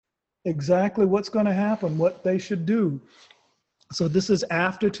exactly what's going to happen, what they should do. So this is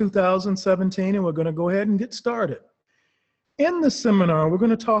after 2017, and we're going to go ahead and get started. In this seminar, we're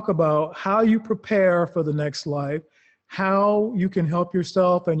going to talk about how you prepare for the next life, how you can help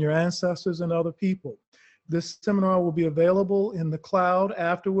yourself and your ancestors and other people. This seminar will be available in the cloud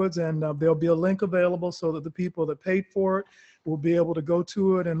afterwards, and there'll be a link available so that the people that paid for it will be able to go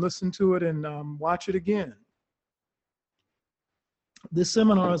to it and listen to it and watch it again. This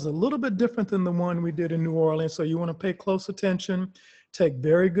seminar is a little bit different than the one we did in New Orleans, so you want to pay close attention, take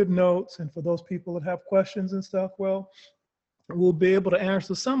very good notes, and for those people that have questions and stuff, well, we'll be able to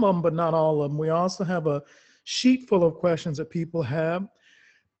answer some of them, but not all of them. We also have a sheet full of questions that people have.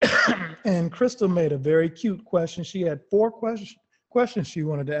 And Crystal made a very cute question. She had 4 questions she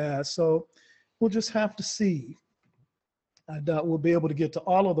wanted to ask, so we'll just have to see. I doubt we'll be able to get to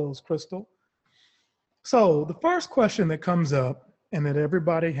all of those, Crystal. So the first question that comes up and that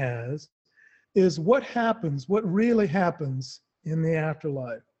everybody has is what happens, what really happens in the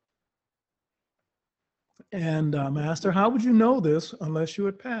afterlife? And Master, how would you know this unless you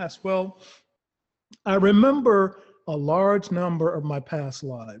had passed? Well, I remember a large number of my past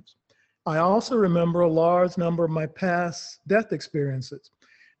lives. I also remember a large number of my past death experiences.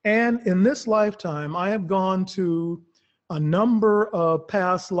 And in this lifetime, I have gone to a number of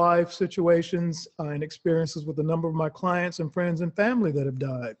past life situations and experiences with a number of my clients and friends and family that have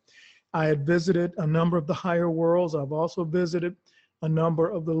died. I had visited a number of the higher worlds. I've also visited a number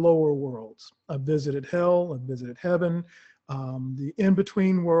of the lower worlds. I've visited hell, I've visited heaven, the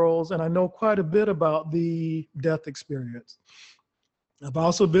in-between worlds, and I know quite a bit about the death experience. I've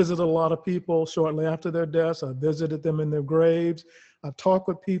also visited a lot of people shortly after their deaths. I've visited them in their graves. I've talked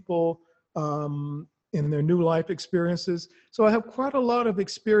with people in their new life experiences. So I have quite a lot of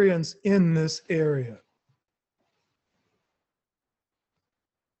experience in this area.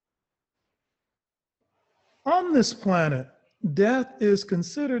 On this planet, death is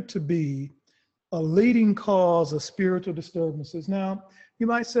considered to be a leading cause of spiritual disturbances. Now, you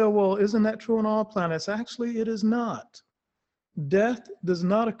might say, well, isn't that true on all planets? Actually, it is not. Death does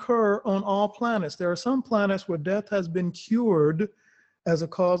not occur on all planets. There are some planets where death has been cured as a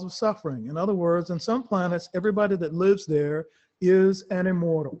cause of suffering. In other words, on some planets, everybody that lives there is an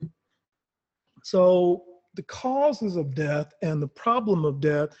immortal. So the causes of death and the problem of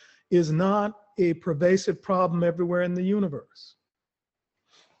death is not a pervasive problem everywhere in the universe.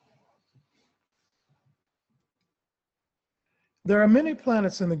 There are many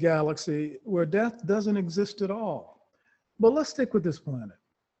planets in the galaxy where death doesn't exist at all. But let's stick with this planet.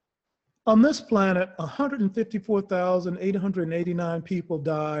 On this planet, 154,889 people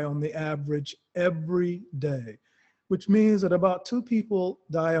die on the average every day, which means that about 2 people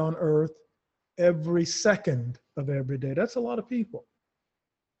die on Earth every second of every day. That's a lot of people.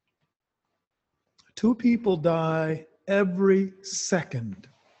 2 people die every second.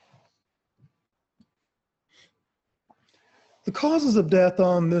 The causes of death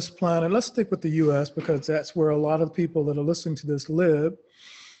on this planet, let's stick with the US because that's where a lot of the people that are listening to this live.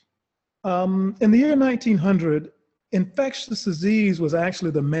 In the year 1900, infectious disease was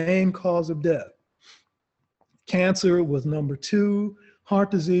actually the main cause of death. Cancer was number 2, heart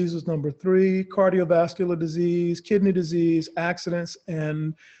disease was number 3, cardiovascular disease, kidney disease, accidents,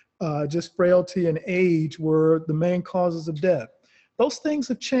 and just frailty and age were the main causes of death. Those things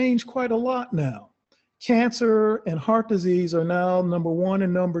have changed quite a lot now. Cancer and heart disease are now number 1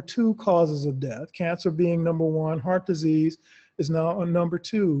 and number 2 causes of death. Cancer being number 1, heart disease is now on number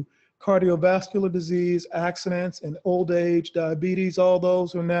 2. Cardiovascular disease, accidents, and old age, diabetes, all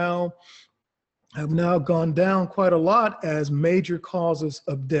those have now gone down quite a lot as major causes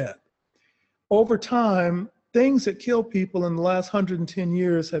of death. Over time, things that kill people in the last 110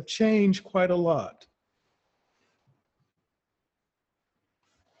 years have changed quite a lot.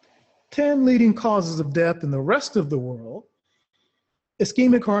 10 leading causes of death in the rest of the world: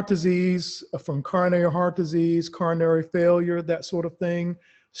 ischemic heart disease from coronary heart disease, coronary failure, that sort of thing,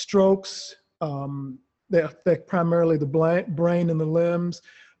 strokes that affect primarily the brain and the limbs,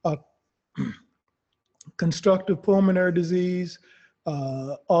 constructive pulmonary disease,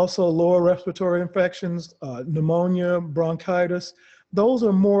 also lower respiratory infections, pneumonia, bronchitis. Those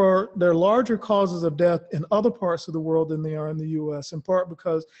are they're larger causes of death in other parts of the world than they are in the US, in part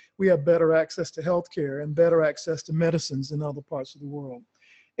because we have better access to healthcare and better access to medicines in other parts of the world.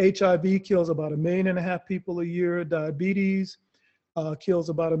 HIV kills about 1.5 million people a year. Diabetes kills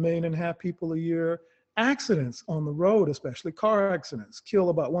about 1.5 million people a year. Accidents on the road, especially car accidents, kill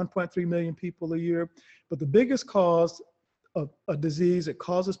about 1.3 million people a year. But the biggest cause of a disease that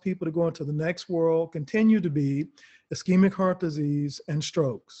causes people to go into the next world continue to be ischemic heart disease and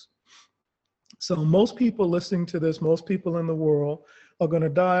strokes. So most people listening to this, most people in the world are going to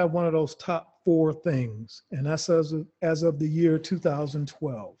die of one of those top 4 things. And that's as of the year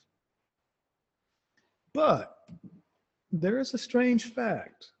 2012. But there is a strange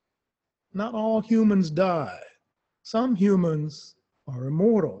fact. Not all humans die. Some humans are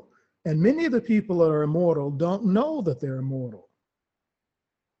immortal. And many of the people that are immortal don't know that they're immortal.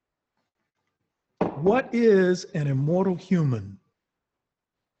 What is an immortal human?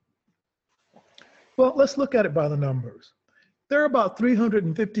 Well, let's look at it by the numbers. There are about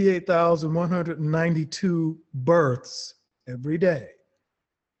 358,192 births every day.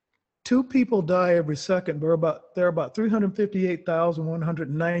 2 people die every second. There are about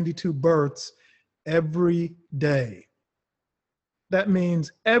 358,192 births every day. That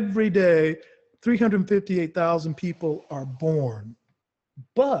means every day, 358,000 people are born.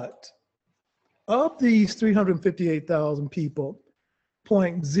 But of these 358,000 people,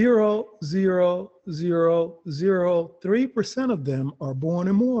 0.00003% of them are born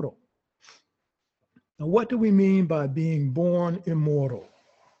immortal. Now, what do we mean by being born immortal?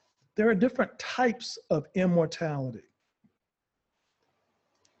 There are different types of immortality.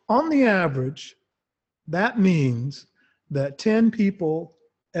 On the average, that means that 10 people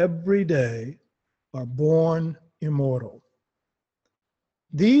every day are born immortal.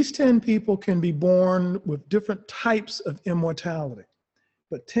 These 10 people can be born with different types of immortality,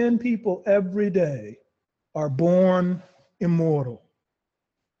 but 10 people every day are born immortal.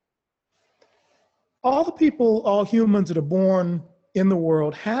 All humans that are born in the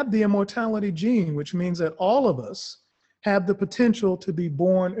world have the immortality gene, which means that all of us have the potential to be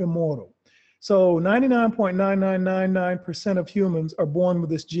born immortal. So 99.9999% of humans are born with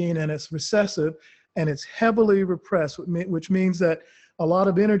this gene, and it's recessive and it's heavily repressed, which means that a lot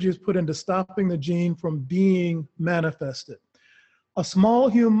of energy is put into stopping the gene from being manifested. A small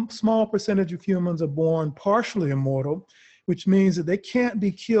percentage of humans are born partially immortal, which means that they can't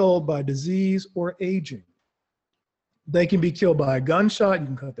be killed by disease or aging. They can be killed by a gunshot, you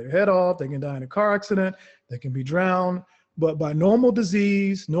can cut their head off, they can die in a car accident, they can be drowned, but by normal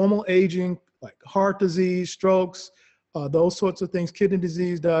disease, normal aging, like heart disease, strokes, those sorts of things, kidney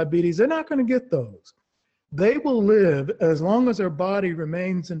disease, diabetes, they're not going to get those. They will live as long as their body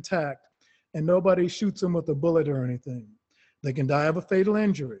remains intact and nobody shoots them with a bullet or anything. They can die of a fatal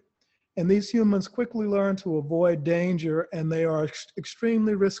injury. And these humans quickly learn to avoid danger, and they are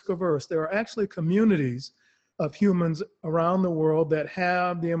extremely risk averse. There are actually communities of humans around the world that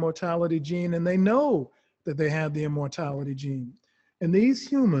have the immortality gene, and they know that they have the immortality gene. And these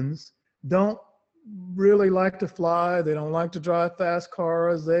humans don't really like to fly. They don't like to drive fast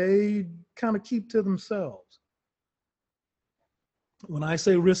cars. They kind of keep to themselves. When I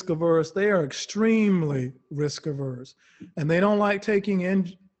say risk averse, they are extremely risk averse, and they don't like taking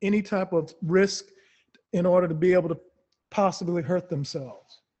any type of risk in order to be able to possibly hurt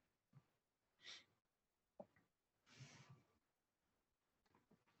themselves.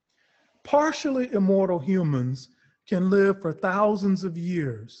 Partially immortal humans can live for thousands of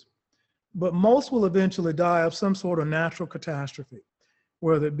years, but most will eventually die of some sort of natural catastrophe,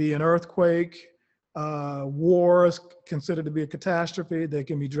 whether it be an earthquake, war is considered to be a catastrophe. They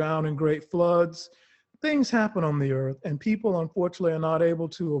can be drowned in great floods. Things happen on the earth, and people unfortunately are not able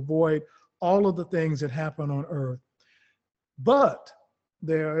to avoid all of the things that happen on earth. But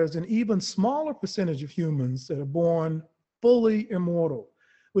there is an even smaller percentage of humans that are born fully immortal,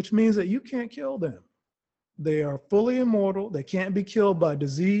 which means that you can't kill them. They are fully immortal. They can't be killed by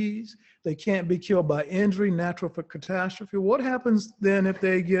disease. They can't be killed by injury, natural catastrophe. What happens then if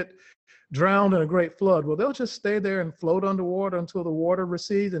they get drowned in a great flood? Well, they'll just stay there and float underwater until the water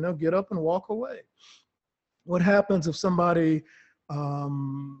recedes, and they'll get up and walk away. What happens if somebody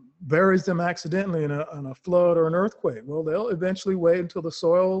buries them accidentally in a flood or an earthquake? Well, they'll eventually wait until the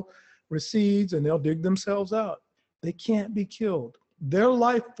soil recedes and they'll dig themselves out. They can't be killed. Their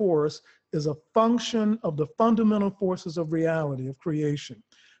life force is a function of the fundamental forces of reality, of creation.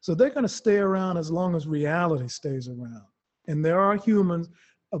 So they're going to stay around as long as reality stays around. And there are humans,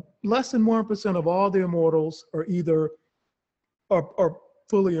 less than 1% of all the immortals are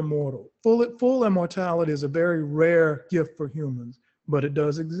fully immortal. Full immortality is a very rare gift for humans, but it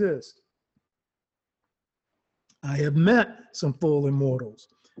does exist. I have met some full immortals,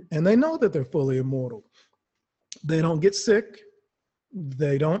 and they know that they're fully immortal. They don't get sick,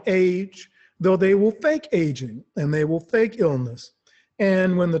 they don't age, though they will fake aging and they will fake illness.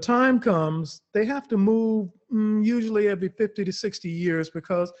 And when the time comes, they have to move usually every 50 to 60 years,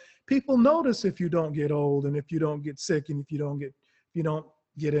 because people notice if you don't get old and if you don't get sick and if you don't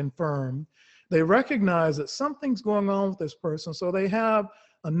get infirm. They recognize that something's going on with this person, so they have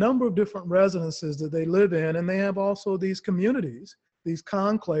a number of different residences that they live in, and they have also these communities, these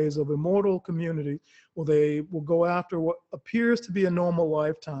conclaves of immortal community, where they will go after what appears to be a normal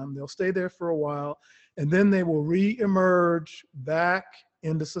lifetime. They'll stay there for a while, and then they will re-emerge back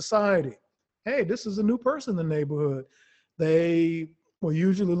into society. Hey, this is a new person in the neighborhood. They will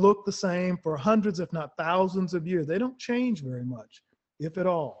usually look the same for hundreds, if not thousands of years. They don't change very much, if at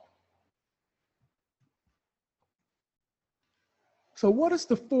all. So what is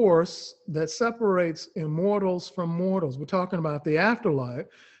the force that separates immortals from mortals? We're talking about the afterlife.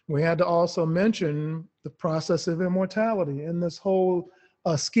 We had to also mention the process of immortality in this whole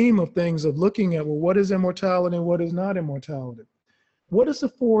scheme of things of looking at, well, what is immortality and what is not immortality? What is the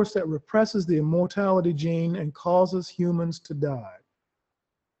force that represses the immortality gene and causes humans to die?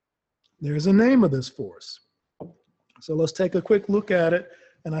 There's a name of this force. So let's take a quick look at it.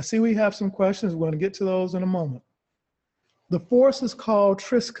 And I see we have some questions. We're going to get to those in a moment. The force is called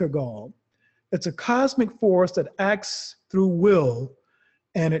Triskagal. It's a cosmic force that acts through will,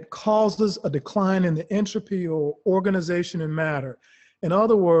 and it causes a decline in the entropy or organization in matter. In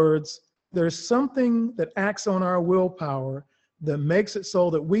other words, there's something that acts on our willpower that makes it so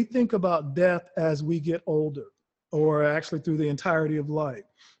that we think about death as we get older, or actually through the entirety of life.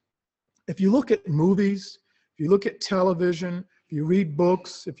 If you look at movies, if you look at television, if you read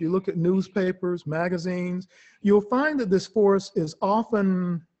books, if you look at newspapers, magazines, you'll find that this force is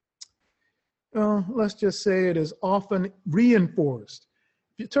often, let's just say it is often reinforced.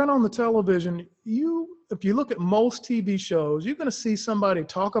 If you turn on the television, if you look at most TV shows, you're going to see somebody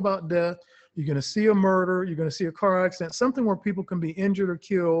talk about death. You're going to see a murder. You're going to see a car accident, something where people can be injured or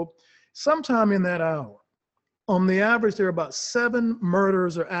killed sometime in that hour. On the average, there are about 7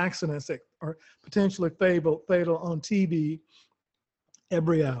 murders or accidents that are potentially fatal on TV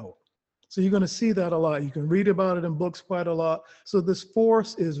every hour. So you're going to see that a lot. You can read about it in books quite a lot. So this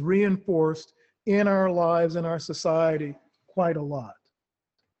force is reinforced in our lives, in our society, quite a lot.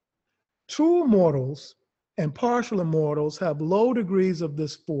 True immortals and partial immortals have low degrees of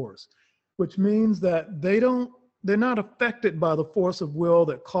this force, which means that they're not affected by the force of will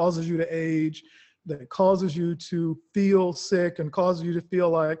that causes you to age, that causes you to feel sick and causes you to feel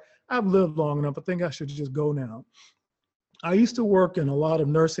like, I've lived long enough, I think I should just go now. I used to work in a lot of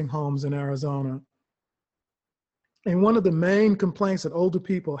nursing homes in Arizona. And one of the main complaints that older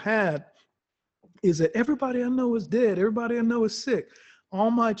people had is that everybody I know is dead. Everybody I know is sick. All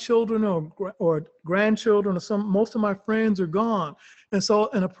my children or grandchildren or most of my friends are gone. And so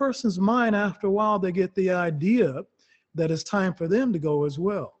in a person's mind, after a while, they get the idea that it's time for them to go as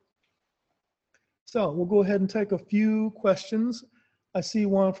well. So we'll go ahead and take a few questions. I see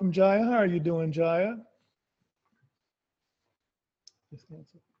one from Jaya. How are you doing, Jaya?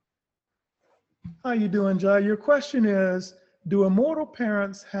 How are you doing, Jai? Your question is, do immortal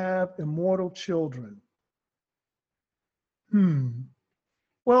parents have immortal children?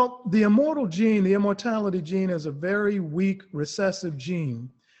 Well, the immortal gene, the immortality gene, is a very weak recessive gene.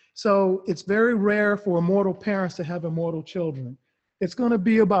 So it's very rare for immortal parents to have immortal children. It's going to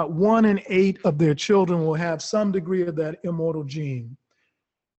be about 1 in 8 of their children will have some degree of that immortal gene.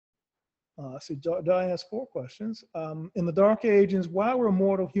 See, Jai has 4 questions. In the Dark Ages, why were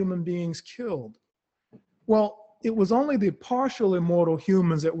immortal human beings killed? Well, it was only the partial immortal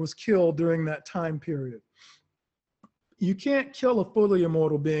humans that was killed during that time period. You can't kill a fully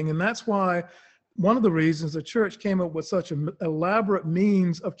immortal being, and that's why one of the reasons the church came up with such an elaborate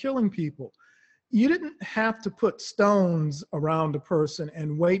means of killing people. You didn't have to put stones around a person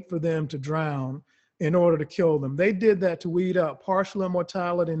and wait for them to drown in order to kill them. They did that to weed out partial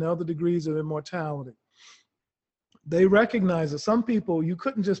immortality and other degrees of immortality. They recognized that some people, you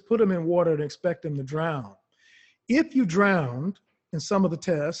couldn't just put them in water and expect them to drown. If you drowned in some of the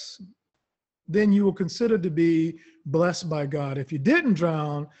tests, then you were considered to be blessed by God. If you didn't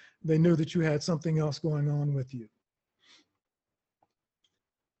drown, they knew that you had something else going on with you.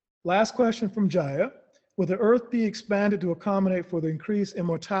 Last question from Jaya. Will the earth be expanded to accommodate for the increased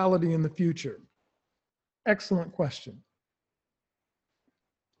immortality in the future? Excellent question.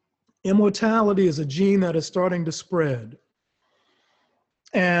 Immortality is a gene that is starting to spread.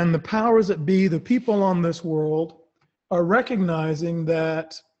 And the powers that be, the people on this world, are recognizing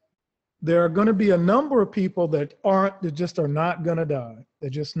that there are going to be a number of people that just are not going to die. They're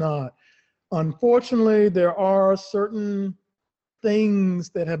just not. Unfortunately, there are certain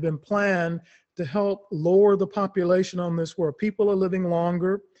things that have been planned to help lower the population on this world. People are living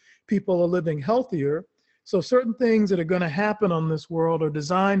longer. People are living healthier. So certain things that are going to happen on this world are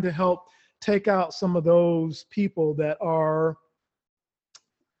designed to help take out some of those people that are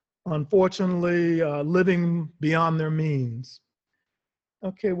unfortunately living beyond their means.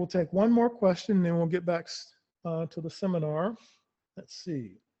 Okay, we'll take one more question, then we'll get back to the seminar. Let's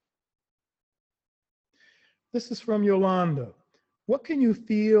see. This is from Yolanda. What can you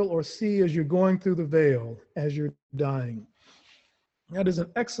feel or see as you're going through the veil, as you're dying? That is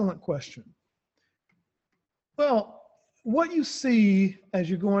an excellent question. Well, what you see as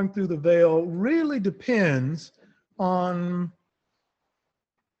you're going through the veil really depends on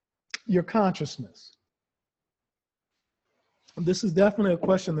your consciousness. This is definitely a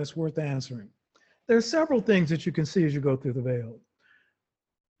question that's worth answering. There are several things that you can see as you go through the veil.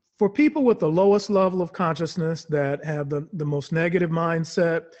 For people with the lowest level of consciousness, that have the most negative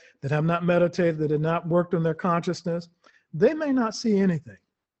mindset, that have not meditated, that have not worked on their consciousness, they may not see anything.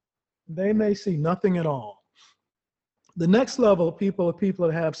 They may see nothing at all. The next level of people are people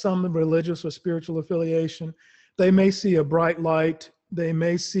that have some religious or spiritual affiliation. They may see a bright light. They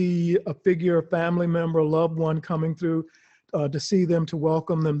may see a figure, a family member, a loved one coming through to see them, to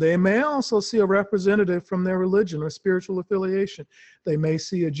welcome them. They may also see a representative from their religion or spiritual affiliation. They may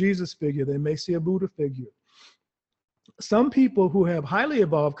see a Jesus figure. They may see a Buddha figure. Some people who have highly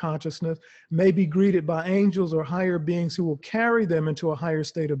evolved consciousness may be greeted by angels or higher beings who will carry them into a higher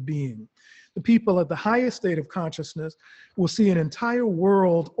state of being. The people at the highest state of consciousness will see an entire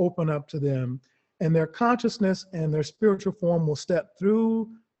world open up to them, and their consciousness and their spiritual form will step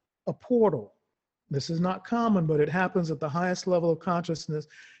through a portal. This is not common, but it happens at the highest level of consciousness,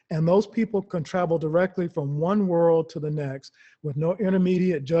 and those people can travel directly from one world to the next with no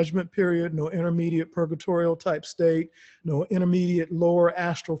intermediate judgment period, no intermediate purgatorial type state, no intermediate lower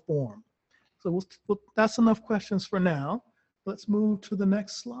astral form. So that's enough questions for now. Let's move to the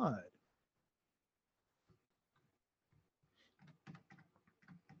next slide.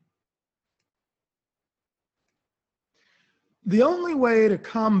 The only way to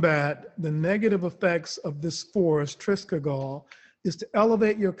combat the negative effects of this force, Triskagal, is to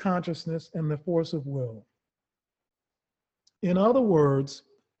elevate your consciousness and the force of will. In other words,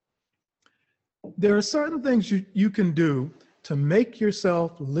 there are certain things you can do to make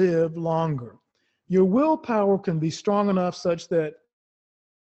yourself live longer. Your willpower can be strong enough such that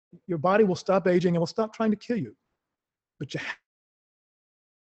your body will stop aging and will stop trying to kill you. But you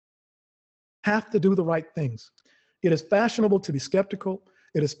have to do the right things. It is fashionable to be skeptical.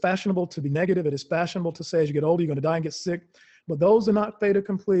 It is fashionable to be negative. It is fashionable to say as you get older, you're going to die and get sick. But those are not fait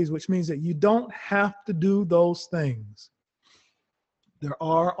accomplis, which means that you don't have to do those things. There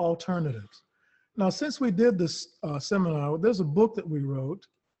are alternatives. Now, since we did this seminar, there's a book that we wrote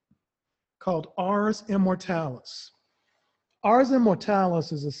called Ars Immortalis. Ars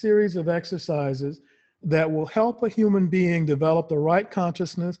Immortalis is a series of exercises that will help a human being develop the right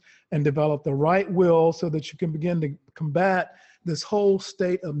consciousness and develop the right will so that you can begin to combat this whole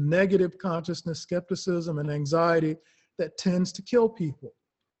state of negative consciousness, skepticism, and anxiety that tends to kill people.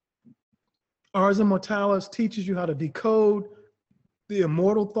 Ars Immortalis teaches you how to decode the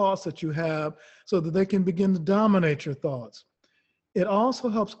immortal thoughts that you have so that they can begin to dominate your thoughts. It also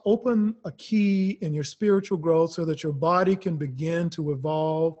helps open a key in your spiritual growth so that your body can begin to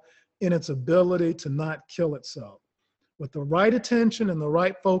evolve in its ability to not kill itself. With the right attention and the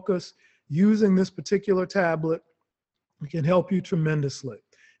right focus, using this particular tablet, it can help you tremendously.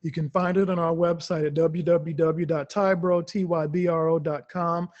 You can find it on our website at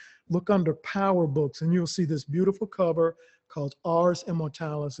www.tybro.com. Look under Power Books and you'll see this beautiful cover called Ars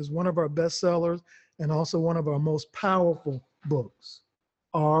Immortalis. It's one of our bestsellers and also one of our most powerful books,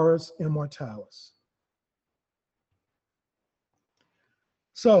 Ars Immortalis.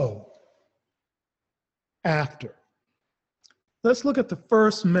 So, after. Let's look at the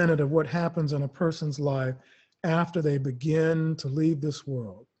first minute of what happens in a person's life after they begin to leave this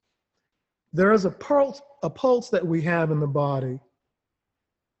world. There is a pulse that we have in the body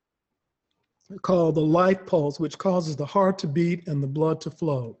called the life pulse, which causes the heart to beat and the blood to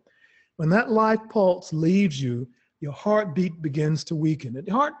flow. When that life pulse leaves you, your heartbeat begins to weaken.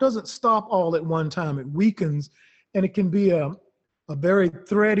 The heart doesn't stop all at one time. It weakens, and it can be a very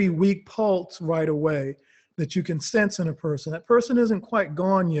thready, weak pulse right away that you can sense in a person. That person isn't quite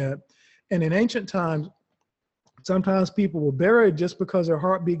gone yet. And in ancient times, sometimes people were buried just because their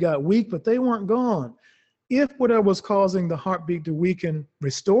heartbeat got weak, but they weren't gone. If whatever was causing the heartbeat to weaken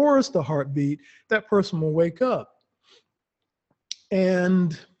restores the heartbeat, that person will wake up.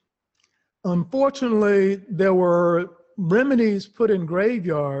 And unfortunately, there were remedies put in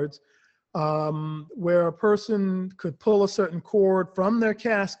graveyards where a person could pull a certain cord from their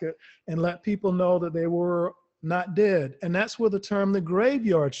casket and let people know that they were not dead. And that's where the term the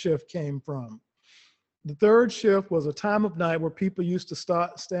graveyard shift came from. The third shift was a time of night where people used to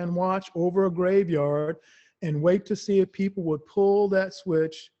stand watch over a graveyard and wait to see if people would pull that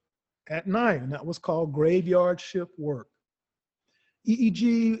switch at night, and that was called graveyard shift work.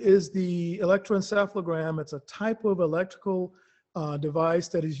 EEG is the electroencephalogram. It's a type of electrical device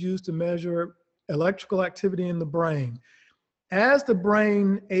that is used to measure electrical activity in the brain. As the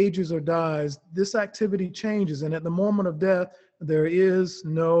brain ages or dies, this activity changes, and at the moment of death, there is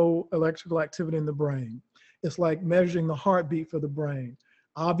no electrical activity in the brain. It's like measuring the heartbeat for the brain.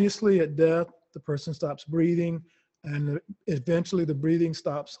 Obviously, at death, the person stops breathing, and eventually the breathing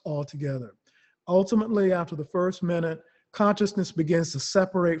stops altogether. Ultimately, after the first minute, consciousness begins to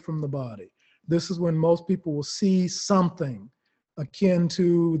separate from the body. This is when most people will see something akin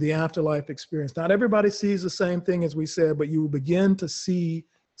to the afterlife experience. Not everybody sees the same thing as we said, but you will begin to see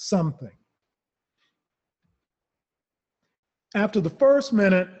something. After the first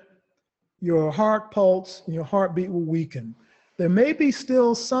minute, your heart pulse and your heartbeat will weaken. There may be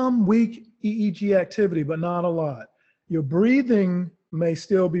still some weak EEG activity, but not a lot. Your breathing may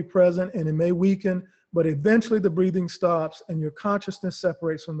still be present and it may weaken, but eventually the breathing stops and your consciousness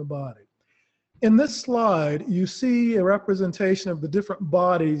separates from the body. In this slide, you see a representation of the different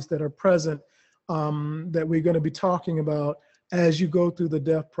bodies that are present that we're going to be talking about as you go through the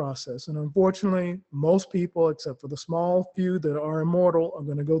death process. And unfortunately, most people, except for the small few that are immortal, are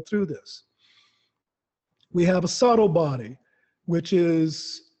going to go through this. We have a subtle body, which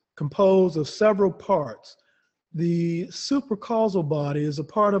is composed of several parts. The supracausal body is a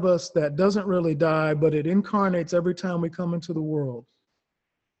part of us that doesn't really die, but it incarnates every time we come into the world.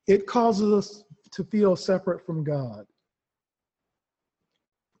 It causes us to feel separate from God.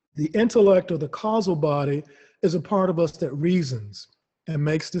 The intellect, or the causal body, is a part of us that reasons and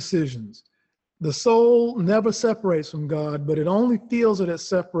makes decisions. The soul never separates from God, but it only feels that it's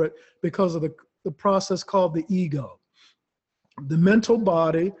separate because of the process called the ego. The mental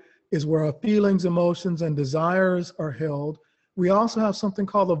body is where our feelings, emotions, and desires are held. We also have something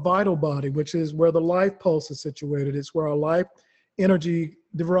called the vital body, which is where the life pulse is situated. It's where our life energy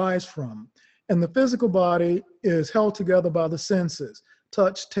derives from. And the physical body is held together by the senses: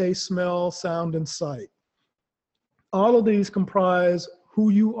 touch, taste, smell, sound, and sight. All of these comprise who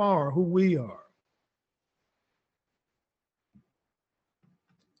you are, who we are.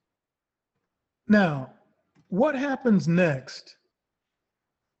 Now, what happens next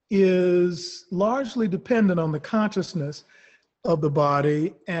is largely dependent on the consciousness of the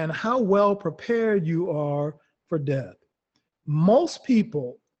body and how well prepared you are for death. Most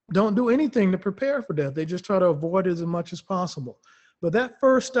people don't do anything to prepare for death. They just try to avoid it as much as possible. But that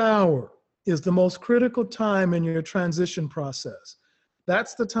first hour is the most critical time in your transition process.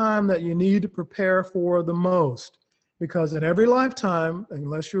 That's the time that you need to prepare for the most, because in every lifetime,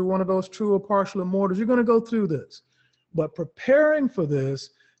 unless you're one of those true or partial immortals, you're going to go through this. But preparing for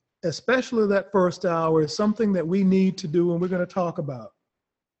this, especially that first hour, is something that we need to do, and we're going to talk about.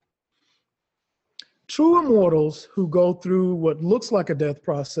 True immortals who go through what looks like a death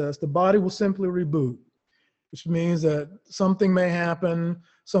process, the body will simply reboot, which means that something may happen,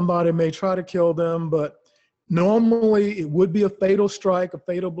 somebody may try to kill them, but normally it would be a fatal strike, a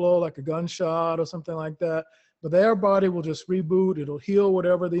fatal blow, like a gunshot or something like that, but their body will just reboot, it'll heal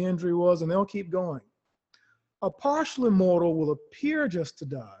whatever the injury was, and they'll keep going. A partial immortal will appear just to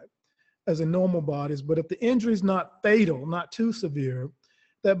die, as in normal bodies, but if the injury is not fatal, not too severe,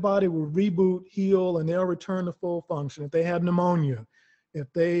 that body will reboot, heal, and they'll return to full function. If they have pneumonia,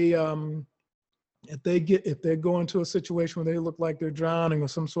 if they go into a situation where they look like they're drowning or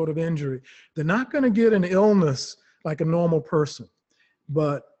some sort of injury, they're not going to get an illness like a normal person.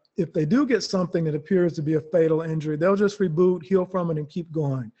 But if they do get something that appears to be a fatal injury, they'll just reboot, heal from it, and keep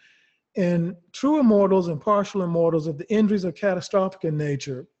going. And true immortals and partial immortals, if the injuries are catastrophic in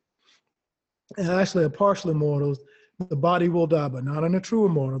nature, and actually a partial immortals, the body will die, but not in a true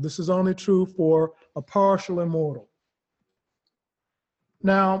immortal. This is only true for a partial immortal.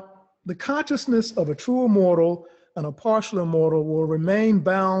 Now, the consciousness of a true immortal and a partial immortal will remain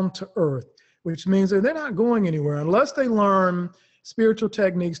bound to earth, which means that they're not going anywhere. Unless they learn spiritual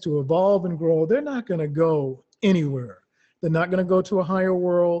techniques to evolve and grow, they're not going to go anywhere. They're not going to go to a higher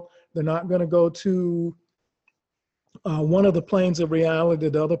world. They're not going to go to one of the planes of reality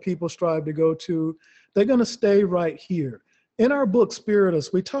that other people strive to go to. They're going to stay right here. In our book,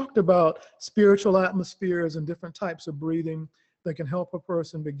 Spiritus, we talked about spiritual atmospheres and different types of breathing that can help a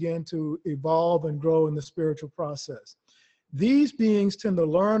person begin to evolve and grow in the spiritual process. These beings tend to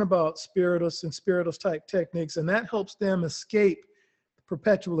learn about spiritus and spiritus type techniques, and that helps them escape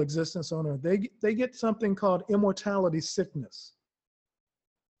perpetual existence on earth. They get something called immortality sickness,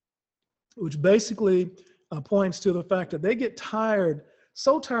 which basically points to the fact that they get tired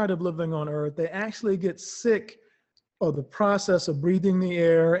so tired of living on earth, they actually get sick of the process of breathing the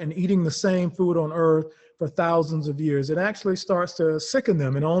air and eating the same food on earth for thousands of years. It actually starts to sicken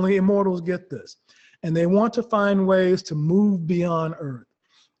them, and only immortals get this. And they want to find ways to move beyond earth.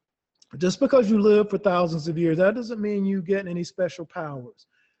 Just because you live for thousands of years, that doesn't mean you get any special powers.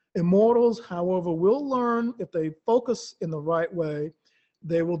 Immortals, however, will learn if they focus in the right way.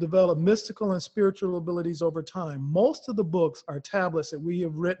 They will develop mystical and spiritual abilities over time. Most of the books are tablets that we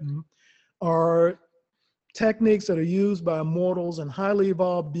have written are techniques that are used by immortals and highly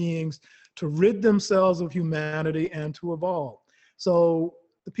evolved beings to rid themselves of humanity and to evolve. So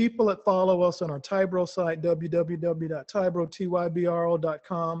the people that follow us on our Tybro site,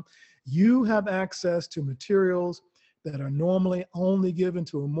 www.tybro.com, you have access to materials that are normally only given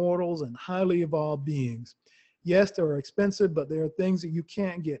to immortals and highly evolved beings. Yes, they're expensive, but there are things that you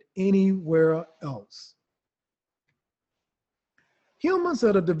can't get anywhere else. Humans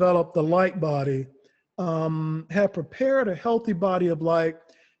that have developed the light body have prepared a healthy body of light.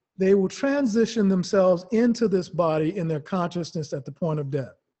 They will transition themselves into this body in their consciousness at the point of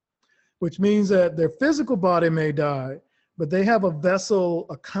death, which means that their physical body may die, but they have a vessel,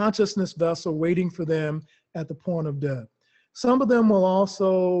 a consciousness vessel waiting for them at the point of death. Some of them will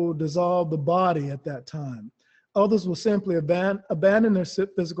also dissolve the body at that time. Others will simply abandon their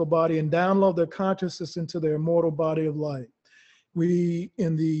physical body and download their consciousness into their immortal body of light. We,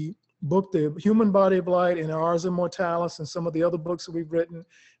 in the book, The Human Body of Light, and Ars Immortalis, and some of the other books that we've written,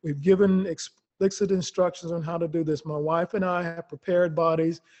 we've given explicit instructions on how to do this. My wife and I have prepared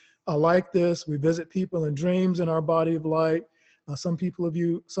bodies like this. We visit people in dreams in our body of light. Some of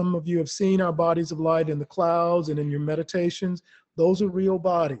you have seen our bodies of light in the clouds and in your meditations. Those are real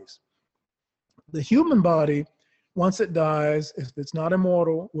bodies. The human body, once it dies, if it's not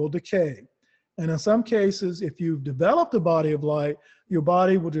immortal, will decay. And in some cases, if you've developed a body of light, your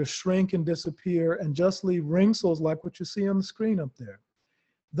body will just shrink and disappear and just leave ring cells like what you see on the screen up there.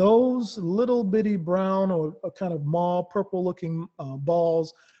 Those little bitty brown or kind of mauve purple looking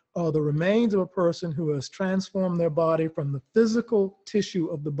balls are the remains of a person who has transformed their body from the physical tissue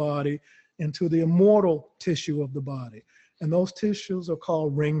of the body into the immortal tissue of the body. And those tissues are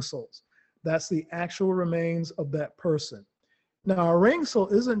called ring cells. That's the actual remains of that person. Now, a ring cell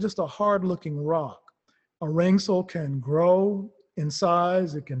isn't just a hard-looking rock. A ring cell can grow in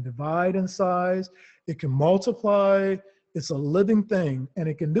size, it can divide in size, it can multiply. It's a living thing, and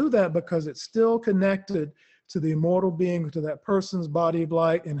it can do that because it's still connected to the immortal being, to that person's body of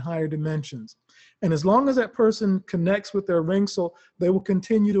light in higher dimensions. And as long as that person connects with their ring cell, they will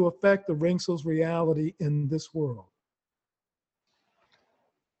continue to affect the ring cell's reality in this world.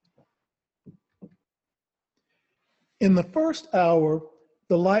 In the first hour,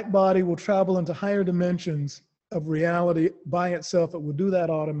 the light body will travel into higher dimensions of reality by itself. It will do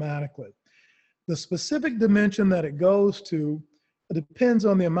that automatically. The specific dimension that it goes to depends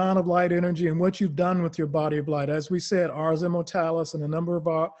on the amount of light energy and what you've done with your body of light. As we said, Ars Immortalis and a number of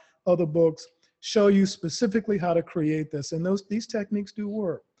our other books show you specifically how to create this. And these techniques do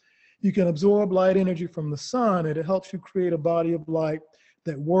work. You can absorb light energy from the sun, and it helps you create a body of light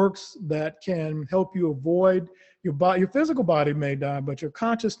that works, that can help you avoid your physical body may die, but your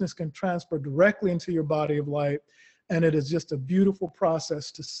consciousness can transfer directly into your body of light, and it is just a beautiful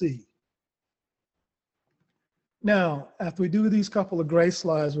process to see. Now, after we do these couple of gray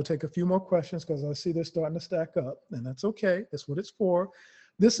slides, we'll take a few more questions because I see they're starting to stack up, and that's okay. That's what it's for.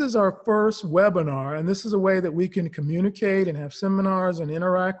 This is our first webinar, and this is a way that we can communicate and have seminars and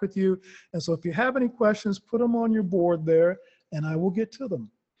interact with you. And so if you have any questions, put them on your board there, and I will get to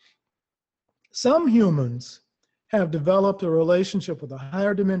them. Some humans have developed a relationship with a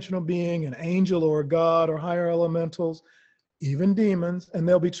higher dimensional being, an angel or a god or higher elementals, even demons, and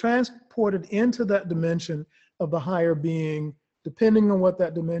they'll be transported into that dimension of the higher being, depending on what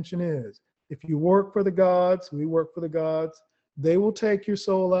that dimension is. If you work for the gods, we work for the gods, they will take your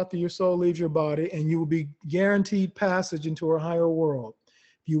soul after your soul leaves your body, and you will be guaranteed passage into a higher world.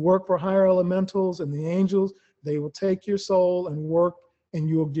 If you work for higher elementals and the angels, they will take your soul and work, and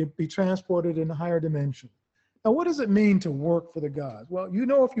you will be transported in a higher dimension. Now, what does it mean to work for the gods? Well, you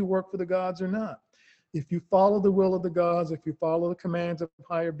know if you work for the gods or not. If you follow the will of the gods, if you follow the commands of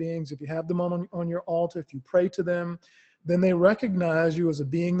higher beings, if you have them on your altar, if you pray to them, then they recognize you as a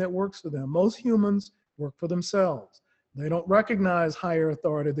being that works for them. Most humans work for themselves. They don't recognize higher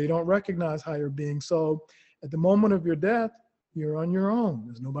authority. They don't recognize higher beings. So at the moment of your death, you're on your own.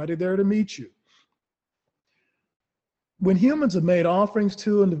 There's nobody there to meet you. When humans have made offerings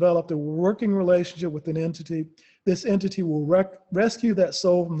to and developed a working relationship with an entity, this entity will rescue that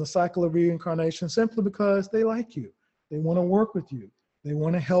soul from the cycle of reincarnation simply because they like you. They want to work with you. They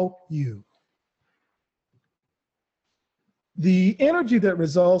want to help you. The energy that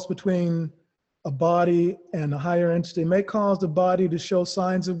results between a body and a higher entity may cause the body to show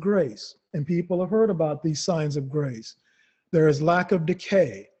signs of grace. And people have heard about these signs of grace. There is lack of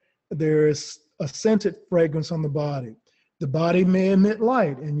decay. There is a scented fragrance on the body. The body may emit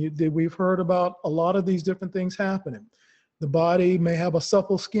light, and we've heard about a lot of these different things happening. The body may have a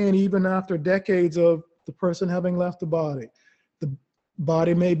supple skin even after decades of the person having left the body. The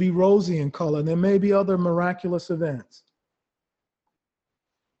body may be rosy in color, and there may be other miraculous events.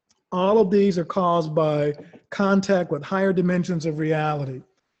 All of these are caused by contact with higher dimensions of reality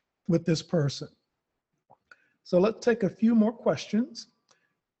with this person. So let's take a few more questions.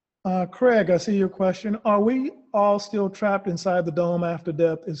 Craig, I see your question. Are we all still trapped inside the dome after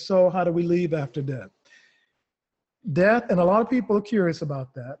death? If so, how do we leave after death? Death, and a lot of people are curious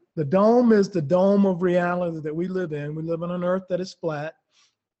about that. The dome is the dome of reality that we live in. We live on an earth that is flat,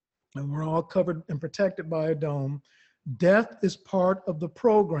 and we're all covered and protected by a dome. Death is part of the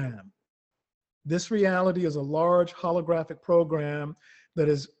program. This reality is a large holographic program that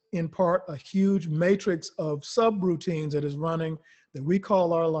is in part a huge matrix of subroutines that is running that we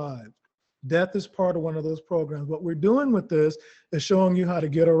call our lives. Death is part of one of those programs. What we're doing with this is showing you how to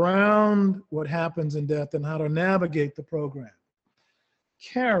get around what happens in death and how to navigate the program.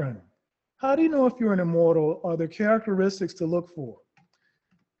 Karen, how do you know if you're an immortal? Are there characteristics to look for?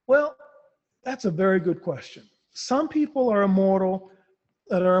 Well, that's a very good question. Some people are immortal,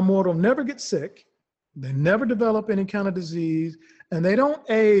 never get sick, they never develop any kind of disease, and they don't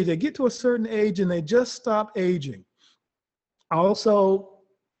age. They get to a certain age and they just stop aging. Also,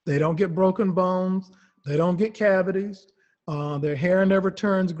 they don't get broken bones, they don't get cavities, their hair never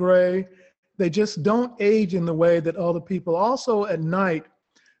turns gray. They just don't age in the way that other people. Also at night,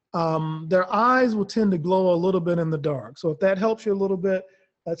 their eyes will tend to glow a little bit in the dark. So if that helps you a little bit,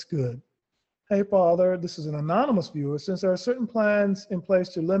 that's good. Hey, Father, this is an anonymous viewer. Since there are certain plans in place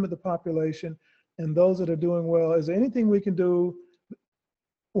to limit the population and those that are doing well, is there anything we can do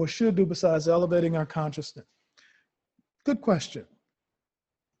or should do besides elevating our consciousness? Good question.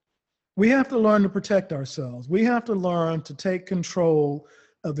 We have to learn to protect ourselves. We have to learn to take control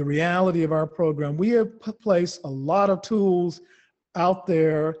of the reality of our program. We have placed a lot of tools out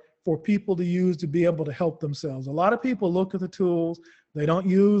there for people to use to be able to help themselves. A lot of people look at the tools, they don't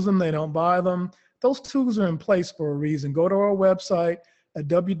use them, they don't buy them. Those tools are in place for a reason. Go to our website at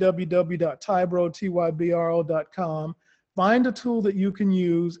www.tybro.com. Find a tool that you can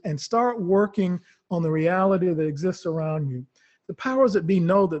use and start working on the reality that exists around you. The powers that be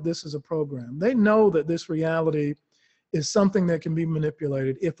know that this is a program. They know that this reality is something that can be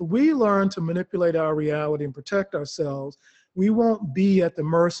manipulated. If we learn to manipulate our reality and protect ourselves, we won't be at the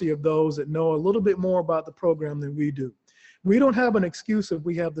mercy of those that know a little bit more about the program than we do. We don't have an excuse if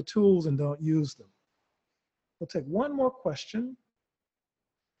we have the tools and don't use them. We'll take one more question.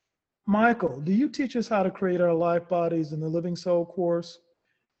 Michael, do you teach us how to create our life bodies in the Living Soul course?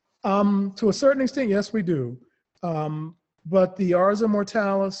 To a certain extent, yes, we do. But the Ars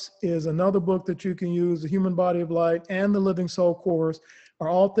Immortalis is another book that you can use. The Human Body of Light and the Living Soul course are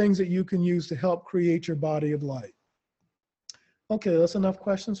all things that you can use to help create your body of light. Okay, that's enough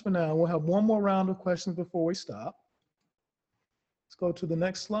questions for now. We'll have one more round of questions before we stop. Let's go to the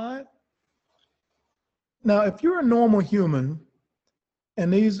next slide. Now, if you're a normal human,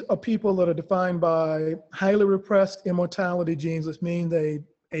 and these are people that are defined by highly repressed immortality genes, which mean they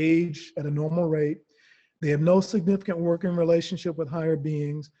age at a normal rate, they have no significant working relationship with higher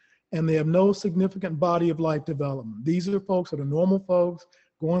beings, and they have no significant body of light development. These are folks that are normal folks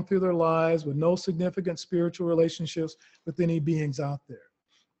going through their lives with no significant spiritual relationships with any beings out there.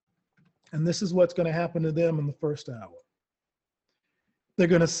 And this is what's going to happen to them in the first hour. They're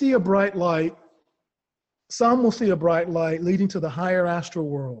going to see a bright light. Some will see a bright light leading to the higher astral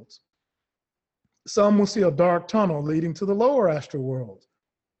worlds. Some will see a dark tunnel leading to the lower astral worlds.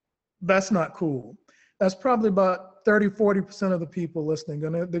 That's not cool. That's probably about 30–40% of the people listening.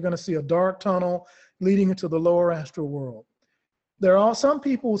 They're going to see a dark tunnel leading into the lower astral world. Some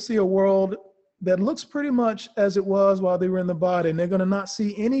people will see a world that looks pretty much as it was while they were in the body, and they're going to not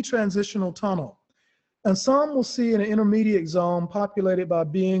see any transitional tunnel. And some will see an intermediate zone populated by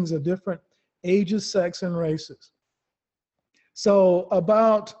beings of different ages, sex, and races. So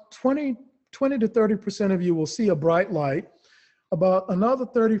about 20 to 30% of you will see a bright light. About another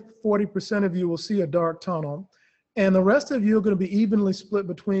 30–40% of you will see a dark tunnel. And the rest of you are going to be evenly split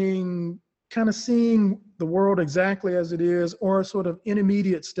between kind of seeing the world exactly as it is or a sort of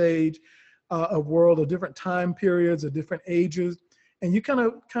intermediate stage of world of different time periods, of different ages. And you kind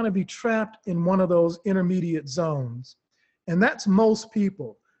of be trapped in one of those intermediate zones. And that's most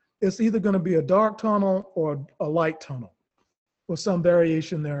people. It's either going to be a dark tunnel or a light tunnel or some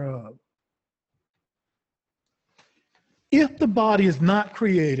variation thereof. If the body is not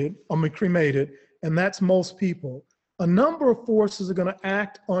cremated, and that's most people, a number of forces are going to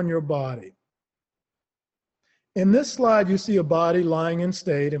act on your body. In this slide, you see a body lying in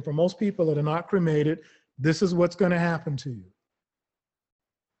state, and for most people that are not cremated, this is what's going to happen to you.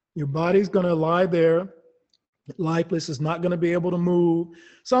 Your body's going to lie there, lifeless, is not going to be able to move.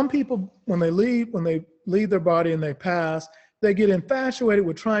 Some people, when they leave their body and they pass, they get infatuated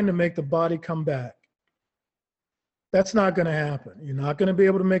with trying to make the body come back. That's not going to happen. You're not going to be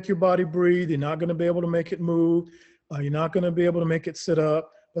able to make your body breathe. You're not going to be able to make it move. You're not going to be able to make it sit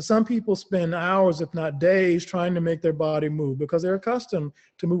up. But some people spend hours, if not days, trying to make their body move because they're accustomed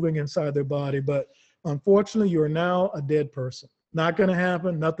to moving inside their body. But unfortunately, you are now a dead person. Not going to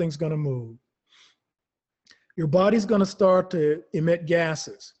happen. Nothing's going to move. Your body's going to start to emit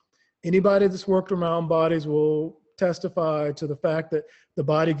gases. Anybody that's worked around bodies will testify to the fact that the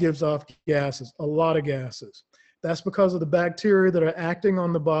body gives off gases, a lot of gases. That's because of the bacteria that are acting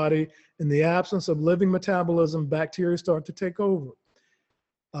on the body. In the absence of living metabolism, bacteria start to take over.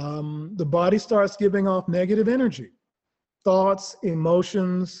 The body starts giving off negative energy. Thoughts,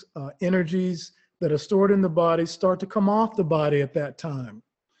 emotions, energies that are stored in the body start to come off the body at that time.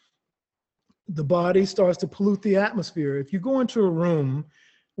 The body starts to pollute the atmosphere. If you go into a room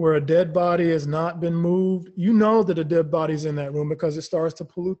where a dead body has not been moved, you know that a dead body is in that room because it starts to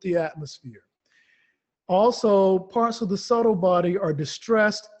pollute the atmosphere. Also, parts of the subtle body are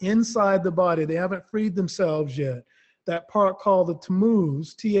distressed inside the body. They haven't freed themselves yet. That part called the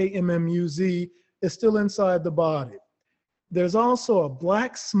tammuz, T-A-M-M-U-Z, is still inside the body. There's also a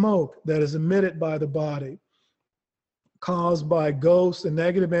black smoke that is emitted by the body, caused by ghosts and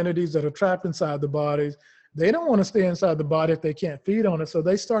negative entities that are trapped inside the bodies. They don't want to stay inside the body if they can't feed on it, so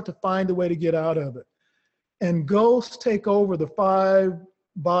they start to find a way to get out of it. And ghosts take over the 5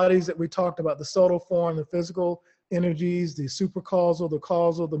 bodies that we talked about, the subtle form, the physical energies, the supercausal, the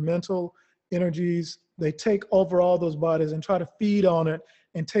causal, the mental energies. They take over all those bodies and try to feed on it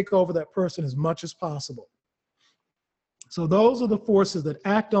and take over that person as much as possible. So those are the forces that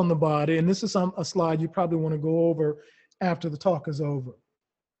act on the body, and this is a slide you probably want to go over after the talk is over.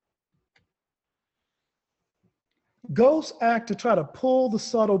 Ghosts act to try to pull the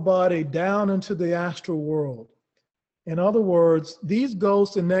subtle body down into the astral world. In other words, these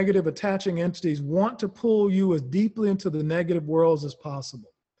ghosts and negative attaching entities want to pull you as deeply into the negative worlds as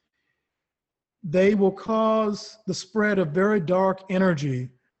possible. They will cause the spread of very dark energy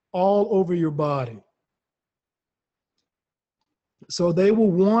all over your body. So they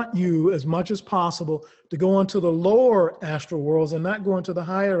will want you as much as possible to go into the lower astral worlds and not go into the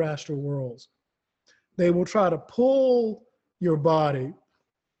higher astral worlds. They will try to pull your body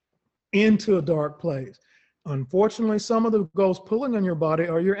into a dark place. Unfortunately, some of the ghosts pulling on your body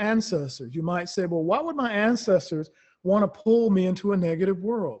are your ancestors. You might say, well, why would my ancestors want to pull me into a negative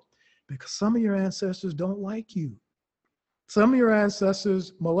world? Because some of your ancestors don't like you. Some of your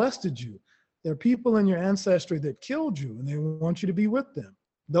ancestors molested you. There are people in your ancestry that killed you and they want you to be with them.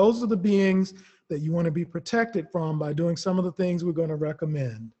 Those are the beings that you want to be protected from by doing some of the things we're going to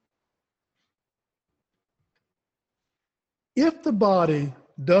recommend. If the body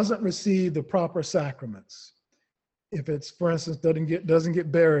doesn't receive the proper sacraments, if it's, for instance, doesn't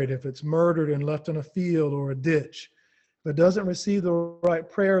get buried, if it's murdered and left in a field or a ditch, if it doesn't receive the right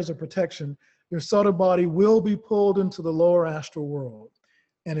prayers of protection, your subtle body will be pulled into the lower astral world.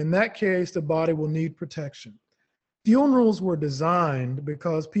 And in that case, the body will need protection. Funerals were designed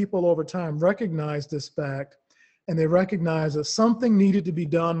because people over time recognized this fact, and they recognized that something needed to be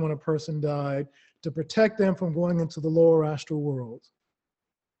done when a person died to protect them from going into the lower astral worlds.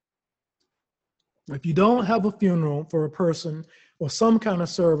 If you don't have a funeral for a person or some kind of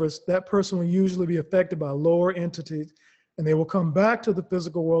service, that person will usually be affected by lower entities, and they will come back to the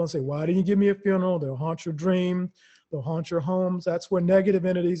physical world and say, why didn't you give me a funeral? They'll haunt your dream. They'll haunt your homes. That's where negative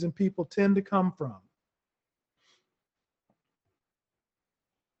entities and people tend to come from.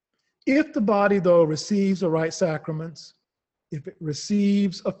 If the body, though, receives the right sacraments, if it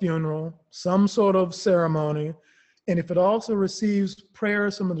receives a funeral, some sort of ceremony, and if it also receives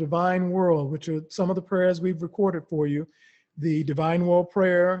prayers from the divine world, which are some of the prayers we've recorded for you, the divine world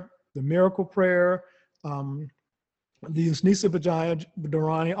prayer, the miracle prayer, the Usnisa Vijaya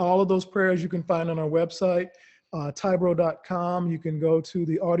Dharani, all of those prayers you can find on our website, Tybro.com. You can go to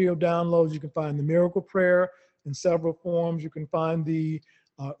the audio downloads. You can find the miracle prayer in several forms. You can find the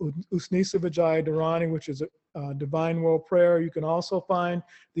Usnisa Vijaya Dharani, which is a divine world prayer. You can also find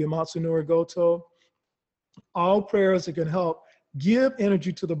the Amatsunuri Goto. All prayers that can help give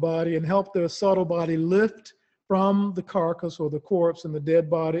energy to the body and help the subtle body lift from the carcass or the corpse and the dead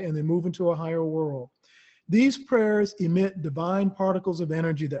body and then move into a higher world. These prayers emit divine particles of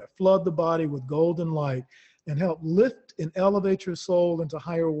energy that flood the body with golden light and help lift and elevate your soul into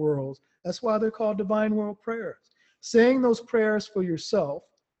higher worlds. That's why they're called divine world prayers. Saying those prayers for yourself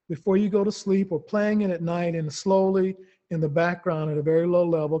before you go to sleep or playing it at night and slowly in the background at a very low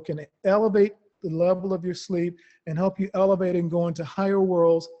level can elevate the level of your sleep and help you elevate and go into higher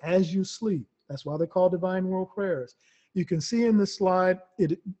worlds as you sleep. That's why they're called divine world prayers. You can see in this slide,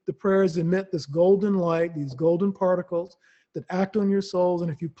 the prayers emit this golden light, these golden particles that act on your souls.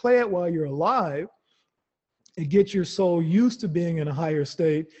 And if you play it while you're alive, it gets your soul used to being in a higher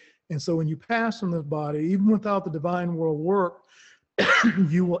state. And so when you pass from this body, even without the divine world work,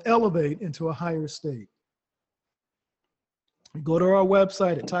 you will elevate into a higher state. Go to our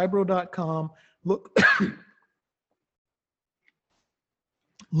website at tybro.com.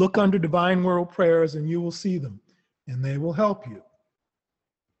 Look under Divine World Prayers and you will see them, and they will help you.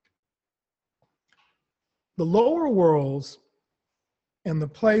 The lower worlds and the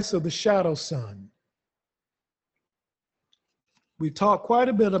place of the shadow sun. We talked quite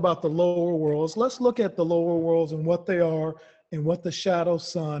a bit about the lower worlds. Let's look at the lower worlds and what they are and what the shadow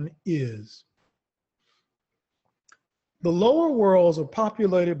sun is. The lower worlds are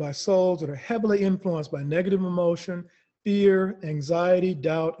populated by souls that are heavily influenced by negative emotion, fear, anxiety,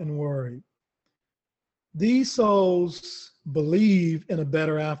 doubt, and worry. These souls believe in a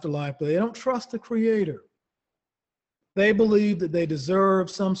better afterlife, but they don't trust the Creator. They believe that they deserve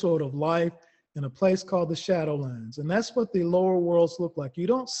some sort of life in a place called the Shadowlands. And that's what the lower worlds look like. You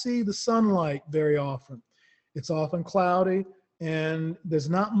don't see the sunlight very often. It's often cloudy, and there's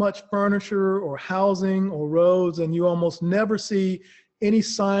not much furniture or housing or roads, and you almost never see any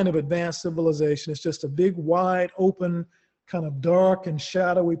sign of advanced civilization. It's just a big, wide, open, kind of dark and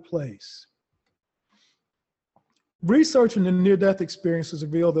shadowy place. Research into near-death experiences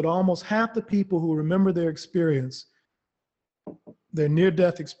revealed that almost half the people who remember their experience, their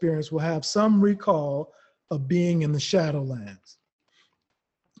near-death experience, will have some recall of being in the Shadowlands.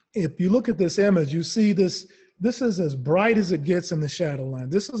 If you look at this image, you see this is as bright as it gets in the Shadowlands.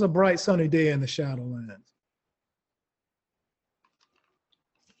 This is a bright sunny day in the Shadowlands.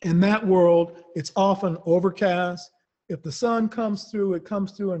 In that world, it's often overcast. If the sun comes through, it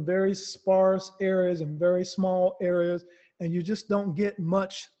comes through in very sparse areas and very small areas, and you just don't get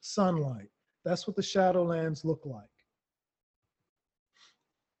much sunlight. That's what the Shadowlands look like.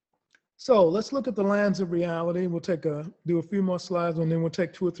 So let's look at the lands of reality. We'll do a few more slides, and then we'll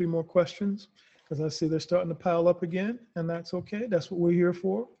take 2 or 3 more questions, because I see they're starting to pile up again, and that's okay. That's what we're here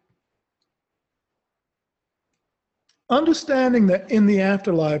for. Understanding that in the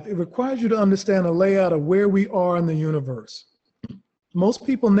afterlife, it requires you to understand a layout of where we are in the universe. Most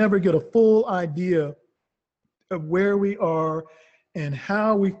people never get a full idea of where we are and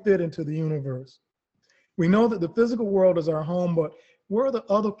how we fit into the universe. We know that the physical world is our home, but where are the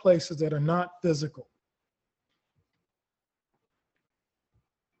other places that are not physical?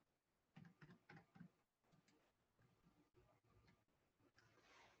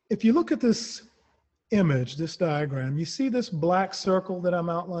 If you look at this image, this diagram, you see this black circle that I'm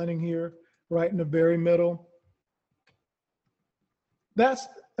outlining here, right in the very middle? That's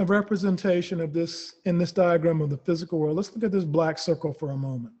a representation of this, in this diagram, of the physical world. Let's look at this black circle for a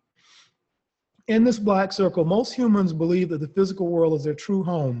moment. In this black circle, most humans believe that the physical world is their true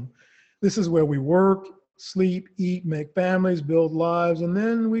home. This is where we work, sleep, eat, make families, build lives, and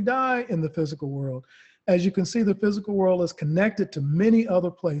then we die in the physical world. As you can see, the physical world is connected to many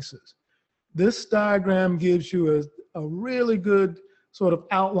other places. This diagram gives you a really good sort of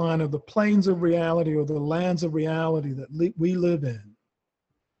outline of the planes of reality, or the lands of reality that we live in.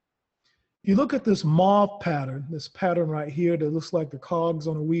 You look at this mauve pattern, this pattern right here that looks like the cogs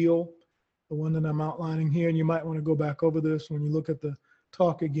on a wheel, the one that I'm outlining here, and you might want to go back over this when you look at the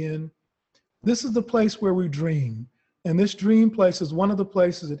talk again. This is the place where we dream. And this dream place is one of the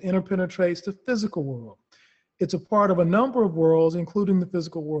places that interpenetrates the physical world. It's a part of a number of worlds, including the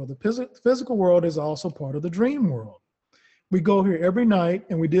physical world. The physical world is also part of the dream world. We go here every night,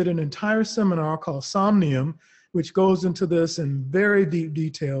 and we did an entire seminar called Somnium, which goes into this in very deep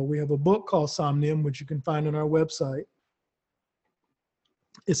detail. We have a book called Somnium, which you can find on our website.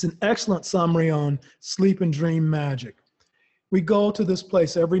 It's an excellent summary on sleep and dream magic. We go to this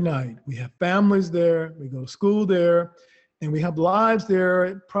place every night. We have families there, we go to school there, and we have lives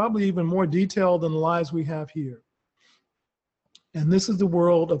there, probably even more detailed than the lives we have here. And this is the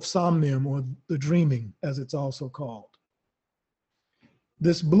world of Somnium, or the dreaming, as it's also called.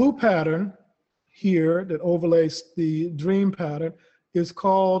 This blue pattern here that overlays the dream pattern is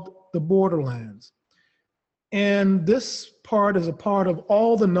called the borderlands. And this part is a part of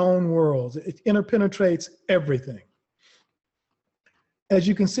all the known worlds. It interpenetrates everything. As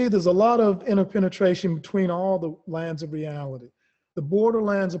you can see, there's a lot of interpenetration between all the lands of reality. The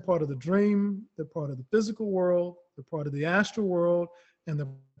borderlands are part of the dream, they're part of the physical world, they're part of the astral world, and they're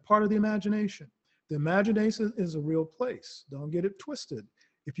part of the imagination. The imagination is a real place. Don't get it twisted.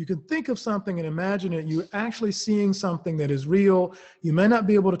 If you can think of something and imagine it, you're actually seeing something that is real. You may not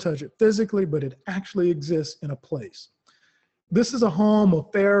be able to touch it physically, but it actually exists in a place. This is a home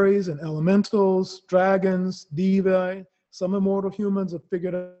of fairies and elementals, dragons, divae. Some immortal humans have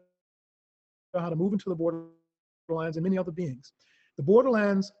figured out how to move into the borderlands, and many other beings. The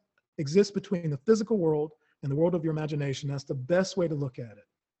borderlands exist between the physical world and the world of your imagination. That's the best way to look at it.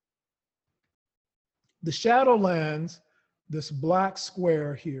 The Shadowlands, this black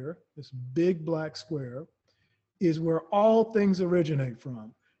square here, this big black square, is where all things originate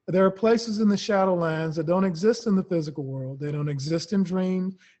from. There are places in the Shadowlands that don't exist in the physical world. They don't exist in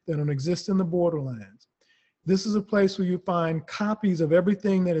dreams. They don't exist in the borderlands. This is a place where you find copies of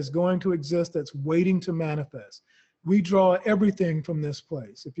everything that is going to exist that's waiting to manifest. We draw everything from this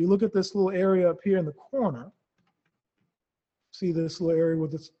place. If you look at this little area up here in the corner, see this little area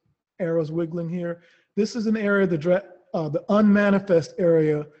with its arrows wiggling here? This is an area, the unmanifest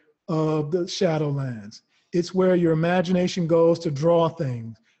area of the Shadowlands. It's where your imagination goes to draw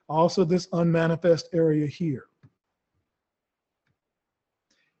things. Also this unmanifest area here.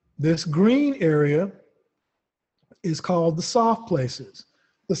 This green area is called the soft places.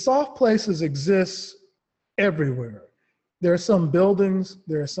 The soft places exist everywhere. There are some buildings,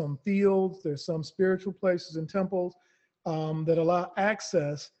 there are some fields, there are some spiritual places and temples that allow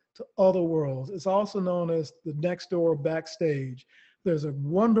access to other worlds. It's also known as the next door backstage. There's a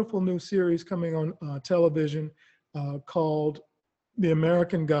wonderful new series coming on television called The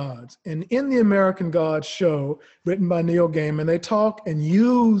American Gods. And in The American Gods show, written by Neil Gaiman, they talk and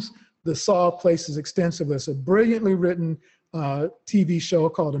use the soft places extensively. It's a brilliantly written TV show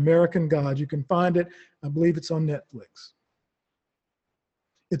called American Gods. You can find it, I believe it's on Netflix.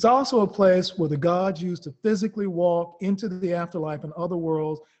 It's also a place where the gods used to physically walk into the afterlife and other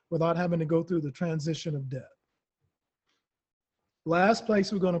worlds without having to go through the transition of death. Last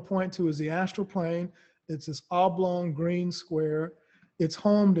place we're going to point to is the astral plane. It's this oblong green square. It's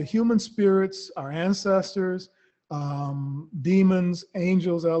home to human spirits, our ancestors, demons,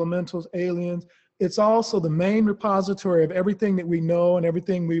 angels, elementals, aliens. It's also the main repository of everything that we know and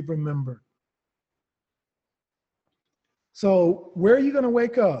everything we've remembered. So where are you going to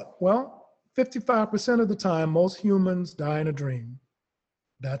wake up? Well, 55% of the time, most humans die in a dream.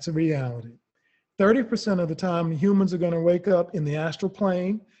 That's a reality. 30% of the time, humans are going to wake up in the astral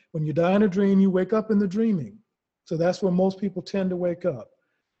plane. When you die in a dream, you wake up in the dreaming. So that's where most people tend to wake up.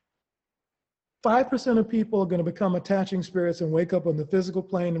 5% of people are going to become attaching spirits and wake up on the physical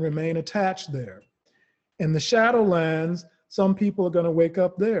plane and remain attached there. In the Shadowlands, some people are going to wake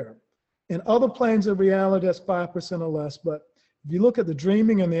up there. In other planes of reality, that's 5% or less. But if you look at the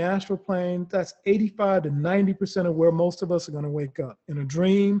dreaming and the astral plane, that's 85 to 90% of where most of us are going to wake up, in a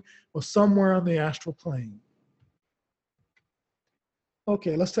dream or somewhere on the astral plane.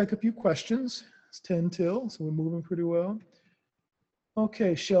 Okay, let's take a few questions. It's 10 till, so we're moving pretty well.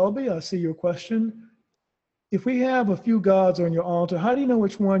 Okay, Shelby, I see your question. If we have a few gods on your altar, how do you know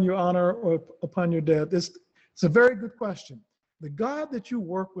which one you honor or upon your death? It's a very good question. The God that you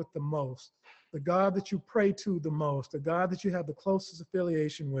work with the most, the God that you pray to the most, the God that you have the closest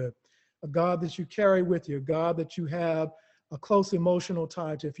affiliation with, a God that you carry with you, a God that you have a close emotional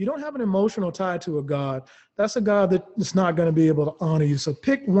tie to. If you don't have an emotional tie to a God, that's a God that's not going to be able to honor you. So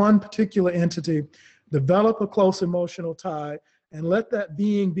pick one particular entity, develop a close emotional tie, and let that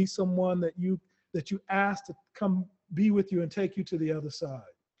being be someone that you ask to come be with you and take you to the other side.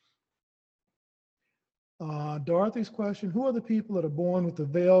 Dorothy's question, who are the people that are born with the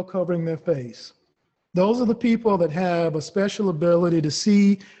veil covering their face? Those are the people that have a special ability to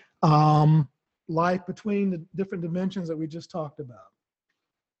see life between the different dimensions that we just talked about.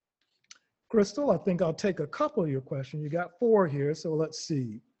 Crystal, I think I'll take a couple of your questions. You got 4 here, so let's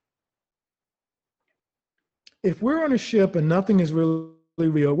see. If we're on a ship and nothing is really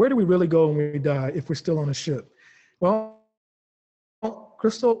real, where do we really go when we die if we're still on a ship? Well,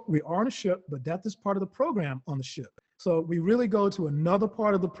 Crystal, we are on a ship, but death is part of the program on the ship. So we really go to another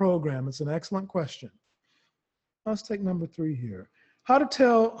part of the program. It's an excellent question. Let's take number 3 here. How do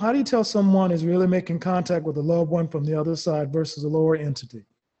you tell someone is really making contact with a loved one from the other side versus a lower entity?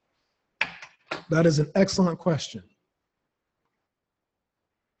 That is an excellent question.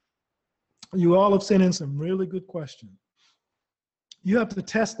 You all have sent in some really good questions. You have to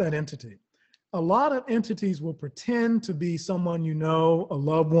test that entity. A lot of entities will pretend to be someone you know, a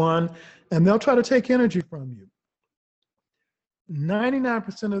loved one, and they'll try to take energy from you.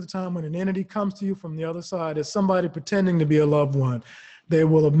 99% of the time when an entity comes to you from the other side, it's somebody pretending to be a loved one. They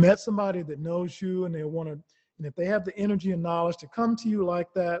will have met somebody that knows you, and they want to, and if they have the energy and knowledge to come to you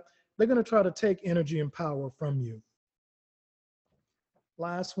like that, they're going to try to take energy and power from you.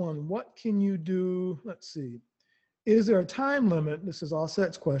 Last one, what can you do? Let's see. Is there a time limit? This is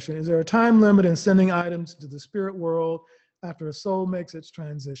Osset's question. Is there a time limit in sending items to the spirit world after a soul makes its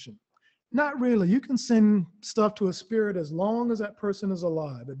transition? Not really. You can send stuff to a spirit as long as that person is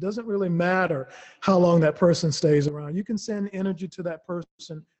alive. It doesn't really matter how long that person stays around. You can send energy to that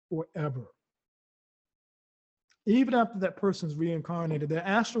person forever. Even after that person's reincarnated, their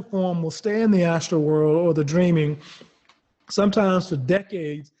astral form will stay in the astral world or the dreaming, sometimes for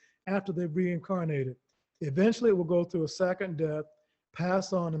decades after they've reincarnated. Eventually, it will go through a second death,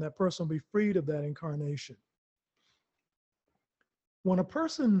 pass on, and that person will be freed of that incarnation. When a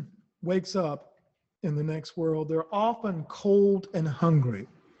person wakes up in the next world, they're often cold and hungry.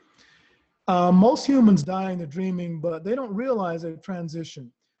 Most humans die in the dreaming, but they don't realize their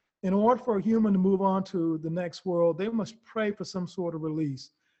transition. In order for a human to move on to the next world, they must pray for some sort of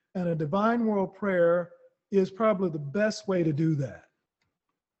release. And a divine world prayer is probably the best way to do that.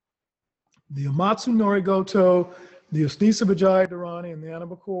 The Amatsu Norigoto, the Usnisa Vijayadharani, and the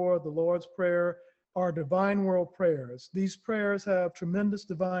Annabakor, the Lord's Prayer, are divine world prayers. These prayers have tremendous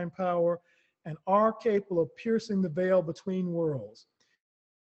divine power and are capable of piercing the veil between worlds.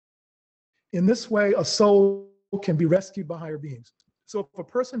 In this way, a soul can be rescued by higher beings. So if a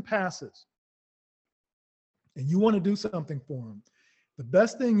person passes and you want to do something for them, the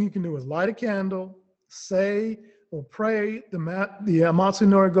best thing you can do is light a candle, say or pray the Amatsu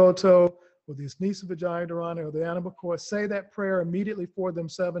Norigoto, or the Usnisa Vijayadharani, or the Annabakor, say that prayer immediately for them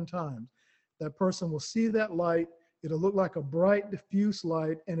 7 times. That person will see that light. It'll look like a bright, diffuse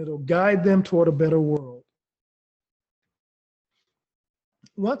light, and it'll guide them toward a better world.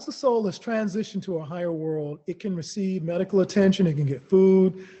 Once the soul has transitioned to a higher world, it can receive medical attention, it can get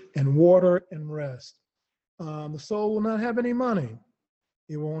food and water and rest. The soul will not have any money.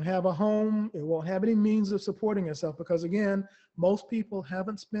 It won't have a home. It won't have any means of supporting itself because, again, most people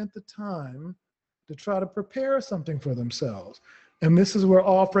haven't spent the time to try to prepare something for themselves. And this is where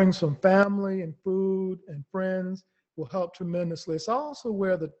offerings from family and food and friends will help tremendously. It's also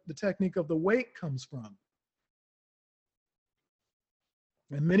where the technique of the wait comes from.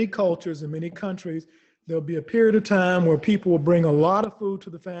 In many cultures, in many countries, there'll be a period of time where people will bring a lot of food to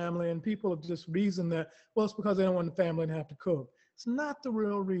the family, and people will just reason that, well, it's because they don't want the family to have to cook. It's not the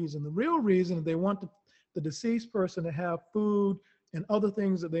real reason. The real reason is they want the deceased person to have food and other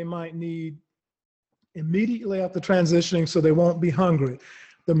things that they might need immediately after transitioning so they won't be hungry.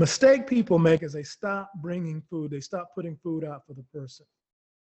 The mistake people make is they stop bringing food. They stop putting food out for the person.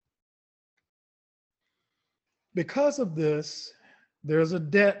 Because of this, there's a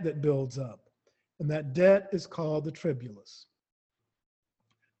debt that builds up, and that debt is called the tribulus.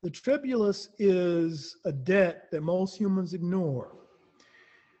 The tribulus is a debt that most humans ignore.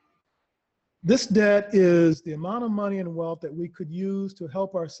 This debt is the amount of money and wealth that we could use to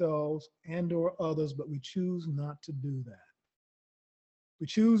help ourselves and or others, but we choose not to do that. We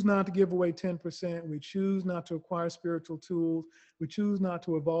choose not to give away 10%. We choose not to acquire spiritual tools. We choose not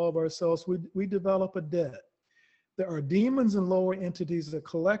to evolve ourselves. We develop a debt. There are demons and lower entities that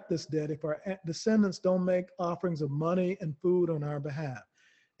collect this debt if our descendants don't make offerings of money and food on our behalf.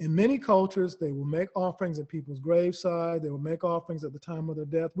 In many cultures, they will make offerings at people's graveside. They will make offerings at the time of their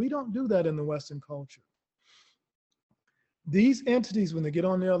death. We don't do that in the Western culture. These entities, when they get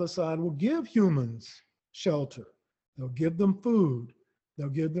on the other side, will give humans shelter. They'll give them food. They'll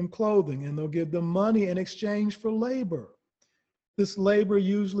give them clothing, and they'll give them money in exchange for labor. This labor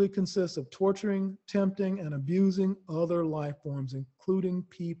usually consists of torturing, tempting, and abusing other life forms, including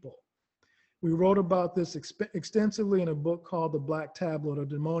people. We wrote about this extensively in a book called The Black Tablet or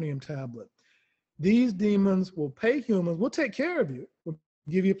Demonium Tablet. These demons will pay humans, we'll take care of you, we'll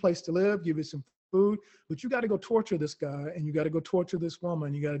give you a place to live, give you some food, but you got to go torture this guy and you got to go torture this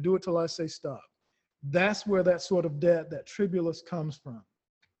woman. You got to do it till I say stop. That's where that sort of debt, that tribulus, comes from.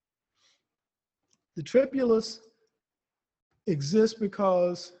 The tribulus exists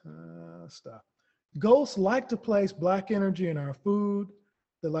because, ghosts like to place black energy in our food.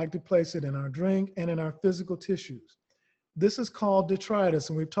 They like to place it in our drink and in our physical tissues. This is called detritus,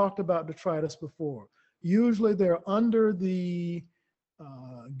 and we've talked about detritus before. Usually they're under the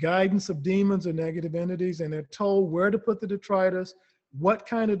guidance of demons or negative entities, and they're told where to put the detritus, what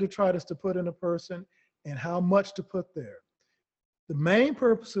kind of detritus to put in a person, and how much to put there. The main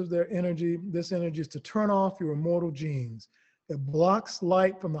purpose of this energy is to turn off your immortal genes. It blocks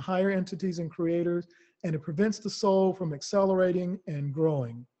light from the higher entities and creators, and it prevents the soul from accelerating and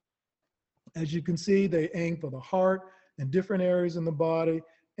growing. As you can see, they aim for the heart and different areas in the body.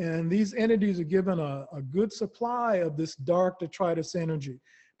 And these entities are given a good supply of this dark detritus energy.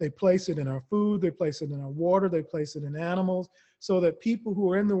 They place it in our food, they place it in our water, they place it in animals, so that people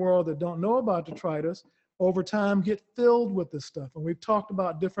who are in the world that don't know about detritus over time get filled with this stuff. And we've talked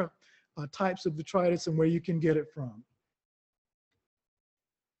about different types of detritus and where you can get it from.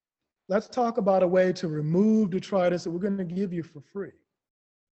 Let's talk about a way to remove detritus that we're going to give you for free.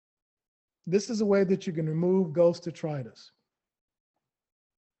 This is a way that you can remove ghost detritus.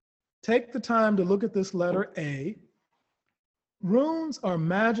 Take the time to look at this letter A. Runes are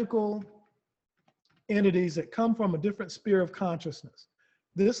magical entities that come from a different sphere of consciousness.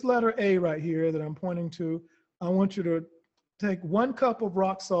 This letter A right here that I'm pointing to, I want you to take 1 cup of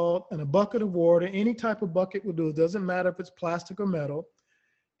rock salt and a bucket of water. Any type of bucket will do. It doesn't matter if it's plastic or metal.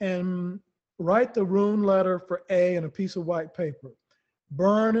 And write the rune letter for A in a piece of white paper.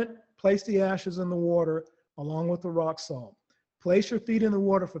 Burn it, place the ashes in the water along with the rock salt. Place your feet in the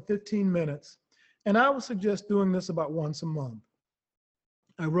water for 15 minutes. And I would suggest doing this about once a month.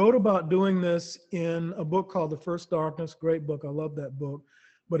 I wrote about doing this in a book called The First Darkness, great book, I love that book.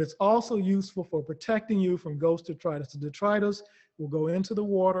 But it's also useful for protecting you from ghost detritus. The detritus will go into the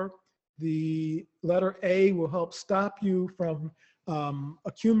water. The letter A will help stop you from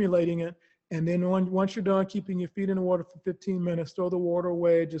accumulating it. And then once you're done keeping your feet in the water for 15 minutes, throw the water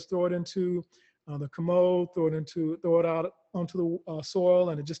away, just throw it into the commode, throw it out onto the soil,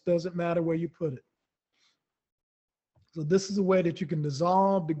 and it just doesn't matter where you put it. So this is a way that you can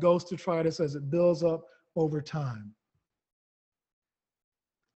dissolve the ghost detritus as it builds up over time.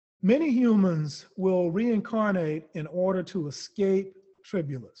 Many humans will reincarnate in order to escape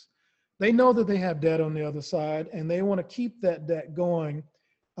tribulus. They know that they have debt on the other side, and they want to keep that debt going.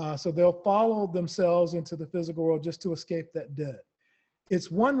 So they'll follow themselves into the physical world just to escape that debt.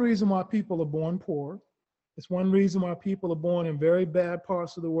 It's one reason why people are born poor. It's one reason why people are born in very bad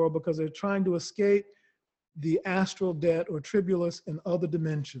parts of the world, because they're trying to escape the astral debt or tribulus in other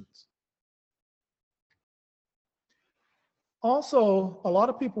dimensions. Also, a lot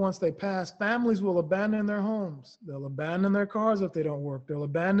of people, once they pass, families will abandon their homes. They'll abandon their cars if they don't work. They'll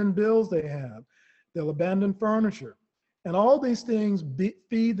abandon bills they have. They'll abandon furniture. And all these things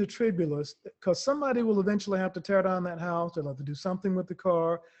feed the tribulus, because somebody will eventually have to tear down that house. They'll have to do something with the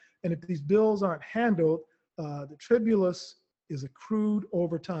car. And if these bills aren't handled, the tribulus is accrued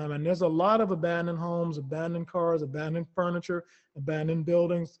over time. And there's a lot of abandoned homes, abandoned cars, abandoned furniture, abandoned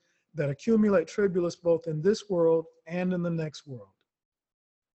buildings that accumulate tribulus both in this world and in the next world.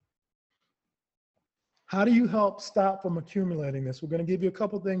 How do you help stop from accumulating this? We're going to give you a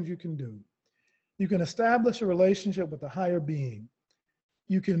couple things you can do. You can establish a relationship with a higher being.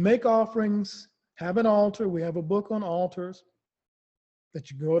 You can make offerings, have an altar. We have a book on altars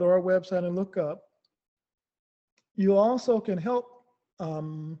that you go to our website and look up. You also can help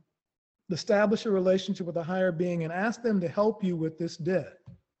establish a relationship with a higher being and ask them to help you with this debt.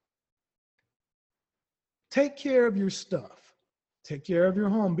 Take care of your stuff. Take care of your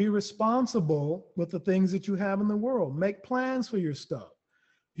home. Be responsible with the things that you have in the world. Make plans for your stuff.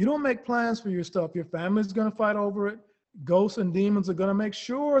 If you don't make plans for your stuff, your family's going to fight over it. Ghosts and demons are going to make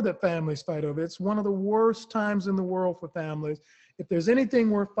sure that families fight over it. It's one of the worst times in the world for families. If there's anything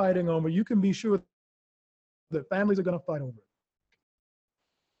worth fighting over, you can be sure that families are going to fight over it.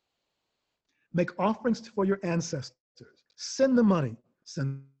 Make offerings for your ancestors. Send them money.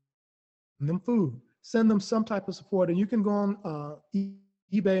 Send them food. Send them some type of support. And you can go on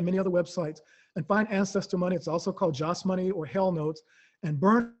eBay and many other websites and find ancestor money. It's also called Joss money or hell notes, and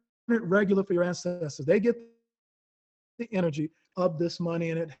burn it regular for your ancestors. They get the energy of this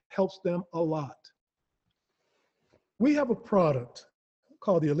money, and it helps them a lot. We have a product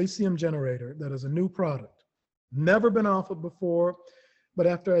called the Elysium Generator that is a new product. Never been offered before, but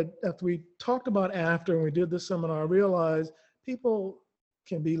after we talked about after and we did this seminar, I realized people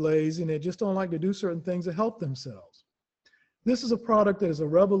can be lazy and they just don't like to do certain things to help themselves. This is a product that is a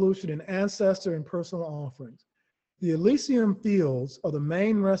revolution in ancestor and personal offerings. The Elysium fields are the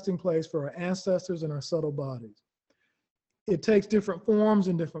main resting place for our ancestors and our subtle bodies. It takes different forms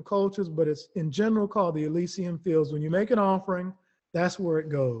in different cultures, but it's in general called the Elysium fields. When you make an offering, that's where it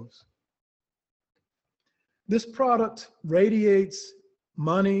goes. This product radiates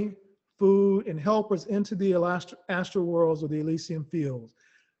money, food, and helpers into the astral worlds or the Elysium fields.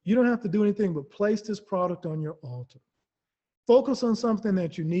 You don't have to do anything but place this product on your altar. Focus on something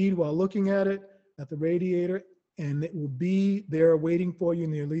that you need while looking at it, at the radiator, and it will be there waiting for you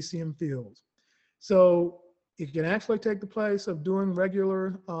in the Elysium fields. So it can actually take the place of doing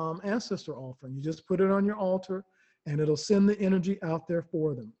regular ancestor offering. You just put it on your altar and it'll send the energy out there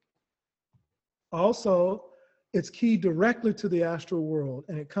for them. Also, it's keyed directly to the astral world,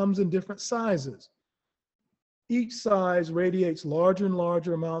 and it comes in different sizes. Each size radiates larger and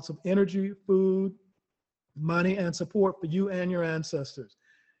larger amounts of energy, food, money, and support for you and your ancestors.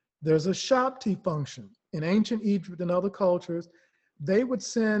 There's a Shabti function. In ancient Egypt and other cultures, they would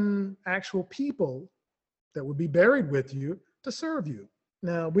send actual people that would be buried with you to serve you.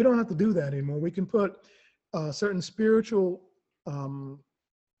 Now, we don't have to do that anymore. We can put certain spiritual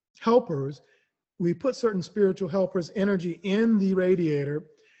helpers. We put certain spiritual helpers' energy in the radiator,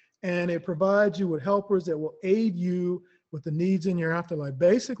 and it provides you with helpers that will aid you with the needs in your afterlife.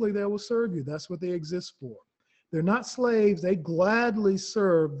 Basically, they will serve you. That's what they exist for. They're not slaves. They gladly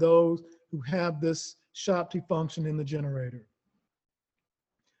serve those who have this Shabti function in the generator.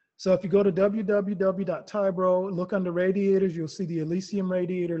 So if you go to www.tibro, look under radiators, you'll see the Elysium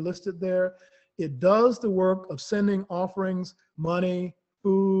radiator listed there. It does the work of sending offerings, money,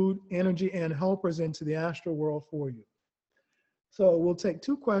 food, energy, and helpers into the astral world for you. So we'll take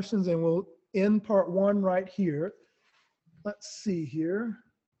 2 questions and we'll end part 1 right here. Let's see here.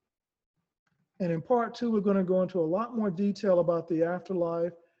 And in part 2, we're going to go into a lot more detail about the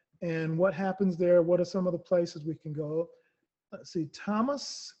afterlife and what happens there. What are some of the places we can go? Let's see,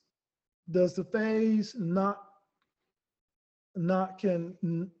 Thomas, does the phase let's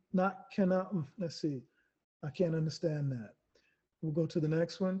see, I can't understand that. We'll go to the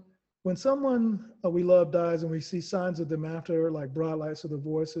next one. When someone we love dies and we see signs of them after, like bright lights or the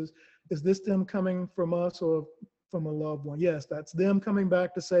voices, is this them coming from us or from a loved one? Yes, that's them coming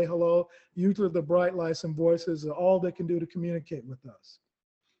back to say hello. Usually the bright lights and voices are all they can do to communicate with us.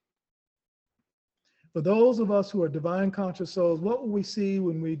 For those of us who are divine conscious souls, what will we see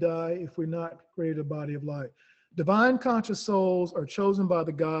when we die if we're not created a body of light? Divine conscious souls are chosen by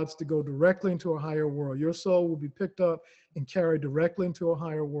the gods to go directly into a higher world. Your soul will be picked up and carried directly into a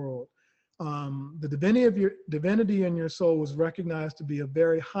higher world. The divinity in your soul was recognized to be a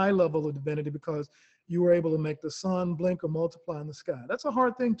very high level of divinity because you were able to make the sun blink or multiply in the sky. That's a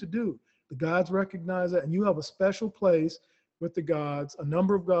hard thing to do. The gods recognize that, and you have a special place with the gods. A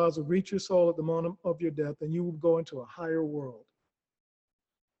number of gods will reach your soul at the moment of your death, and you will go into a higher world.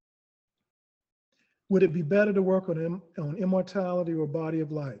 Would it be better to work on immortality or body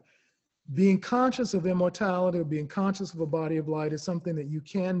of light? Being conscious of immortality or being conscious of a body of light is something that you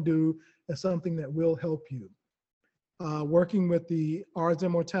can do, and something that will help you. Working with the Ars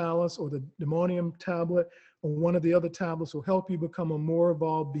Immortalis or the Demonium tablet or one of the other tablets will help you become a more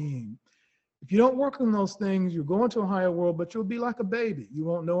evolved being. If you don't work on those things, you'll go into a higher world, but you'll be like a baby. You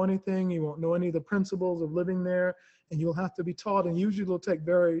won't know anything. You won't know any of the principles of living there, and you'll have to be taught. And usually it'll take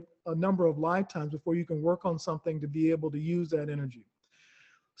a number of lifetimes before you can work on something to be able to use that energy.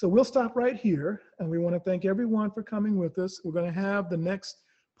 So we'll stop right here, and we want to thank everyone for coming with us. We're going to have the next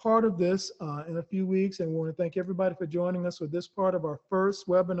part of this in a few weeks, and we want to thank everybody for joining us with this part of our first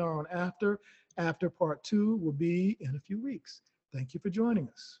webinar on After. After part 2 will be in a few weeks. Thank you for joining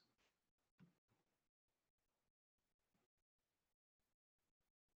us.